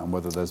importance of that, and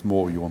whether there's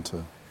more you want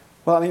to...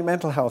 Well, I mean,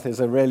 mental health is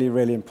a really,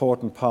 really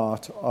important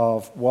part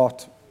of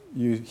what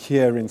you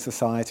hear in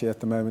society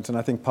at the moment, and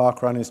I think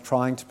Parkrun is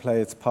trying to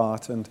play its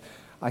part, and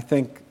I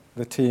think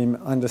the team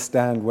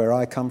understand where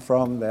I come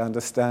from, they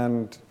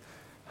understand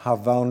how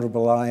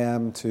vulnerable I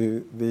am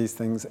to these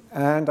things,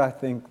 and I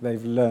think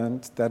they've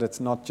learned that it's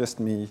not just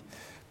me,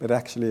 but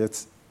actually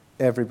it's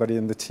everybody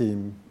in the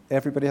team.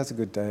 Everybody has a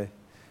good day,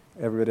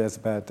 everybody has a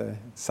bad day.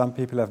 Some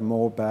people have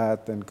more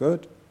bad than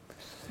good.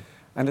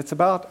 And it's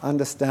about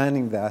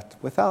understanding that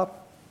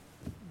without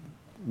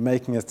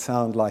making it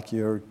sound like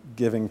you're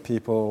giving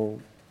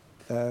people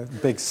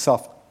big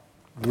soft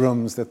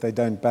rooms that they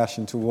don't bash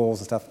into walls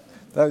and stuff.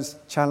 Those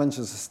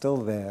challenges are still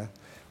there.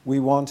 We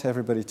want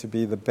everybody to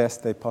be the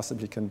best they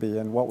possibly can be,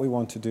 and what we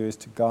want to do is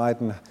to guide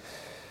and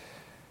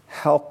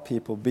help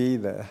people be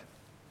there.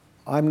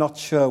 I'm not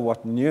sure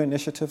what new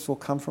initiatives will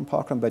come from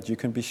Parkrun, but you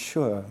can be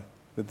sure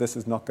that this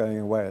is not going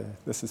away.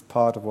 This is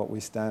part of what we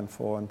stand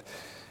for, and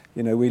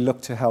we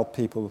look to help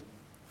people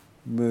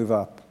move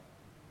up.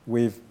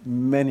 We've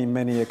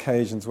many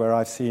occasions where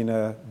I've seen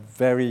a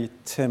very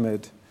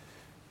timid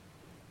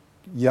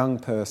young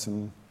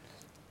person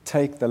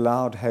take the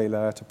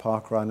Loudhailer to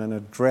Parkrun and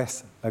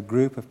address a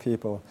group of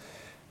people,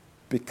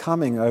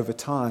 becoming over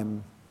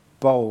time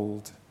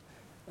bold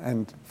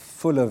and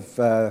full of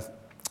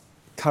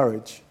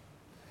courage,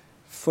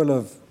 full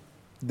of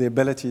the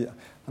ability.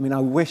 I mean, I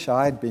wish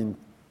I'd been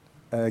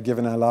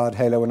given a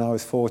Loudhailer when I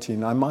was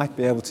 14. I might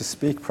be able to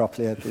speak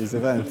properly at these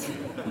events.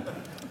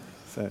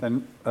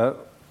 And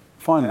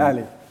finally,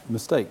 Ali.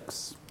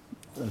 Mistakes,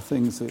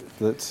 things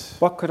that...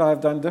 What could I have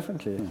done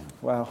differently?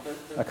 Well,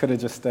 I could have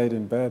just stayed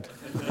in bed.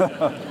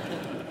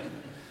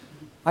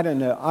 I don't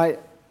know.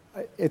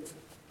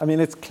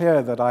 It's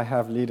clear that I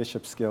have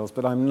leadership skills,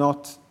 but I'm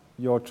not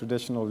your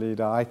traditional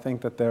leader. I think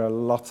that there are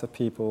lots of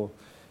people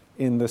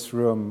in this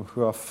room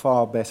who are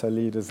far better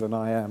leaders than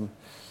I am.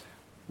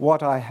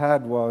 What I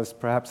had was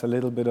perhaps a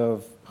little bit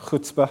of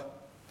chutzpah,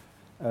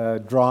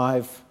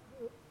 drive,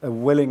 a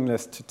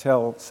willingness to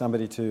tell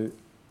somebody to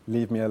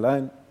leave me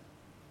alone.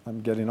 I'm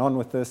getting on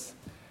with this.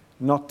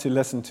 Not to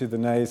listen to the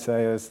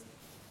naysayers,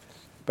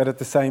 but at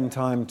the same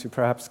time to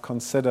perhaps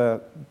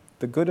consider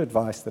the good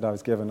advice that I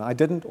was given. I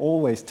didn't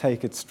always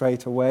take it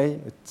straight away.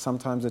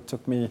 Sometimes it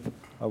took me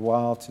a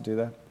while to do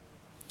that.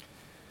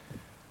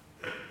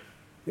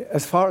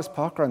 As far as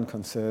Parkrun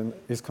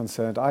is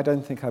concerned, I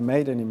don't think I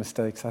made any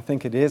mistakes. I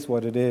think it is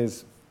what it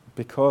is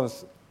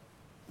because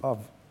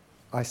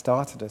I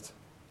started it.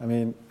 I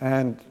mean,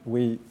 and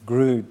we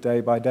grew day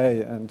by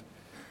day, and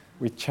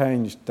we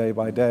changed day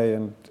by day.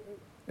 And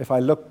if I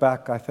look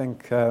back, I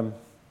think I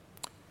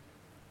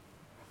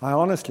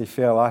honestly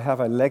feel I have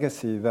a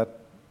legacy that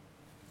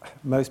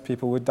most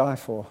people would die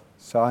for.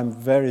 So I'm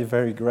very,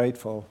 very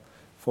grateful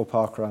for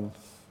Parkrun.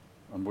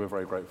 And we're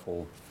very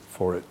grateful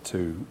for it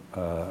too.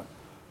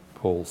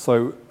 Paul.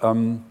 So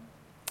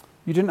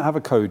you didn't have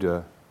a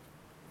coda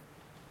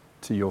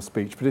to your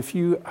speech, but if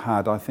you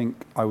had, I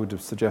think I would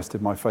have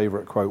suggested my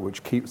favourite quote,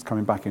 which keeps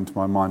coming back into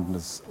my mind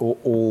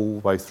all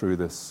the way through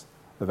this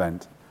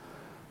event.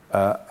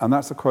 And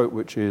that's a quote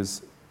which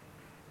is,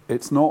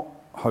 it's not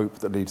hope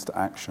that leads to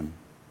action,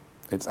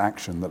 it's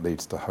action that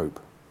leads to hope.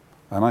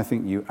 And I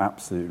think you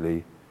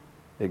absolutely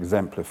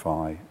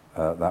exemplify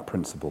that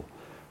principle.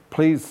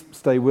 Please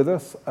stay with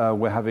us.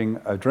 We're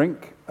having a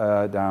drink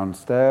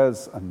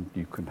downstairs, and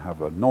you can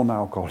have a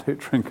non-alcoholic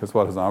drink as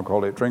well as an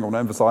alcoholic drink. I want to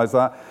emphasise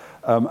that.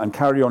 And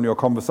carry on your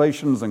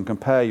conversations and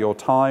compare your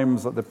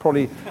times. There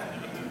probably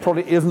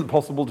isn't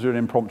possible to do an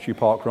impromptu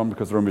parkrun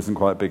because the room isn't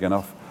quite big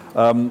enough.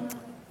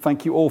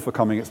 Thank you all for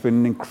coming. It's been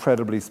an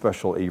incredibly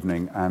special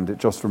evening, and it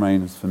just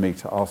remains for me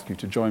to ask you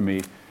to join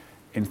me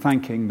in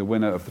thanking the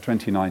winner of the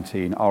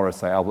 2019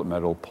 RSA Albert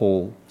Medal,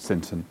 Paul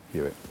Sinton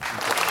Hewitt.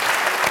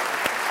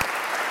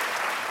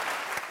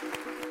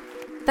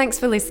 Thanks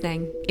for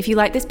listening. If you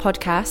like this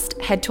podcast,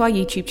 head to our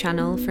YouTube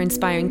channel for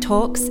inspiring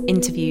talks,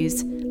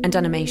 interviews, and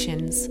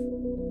animations.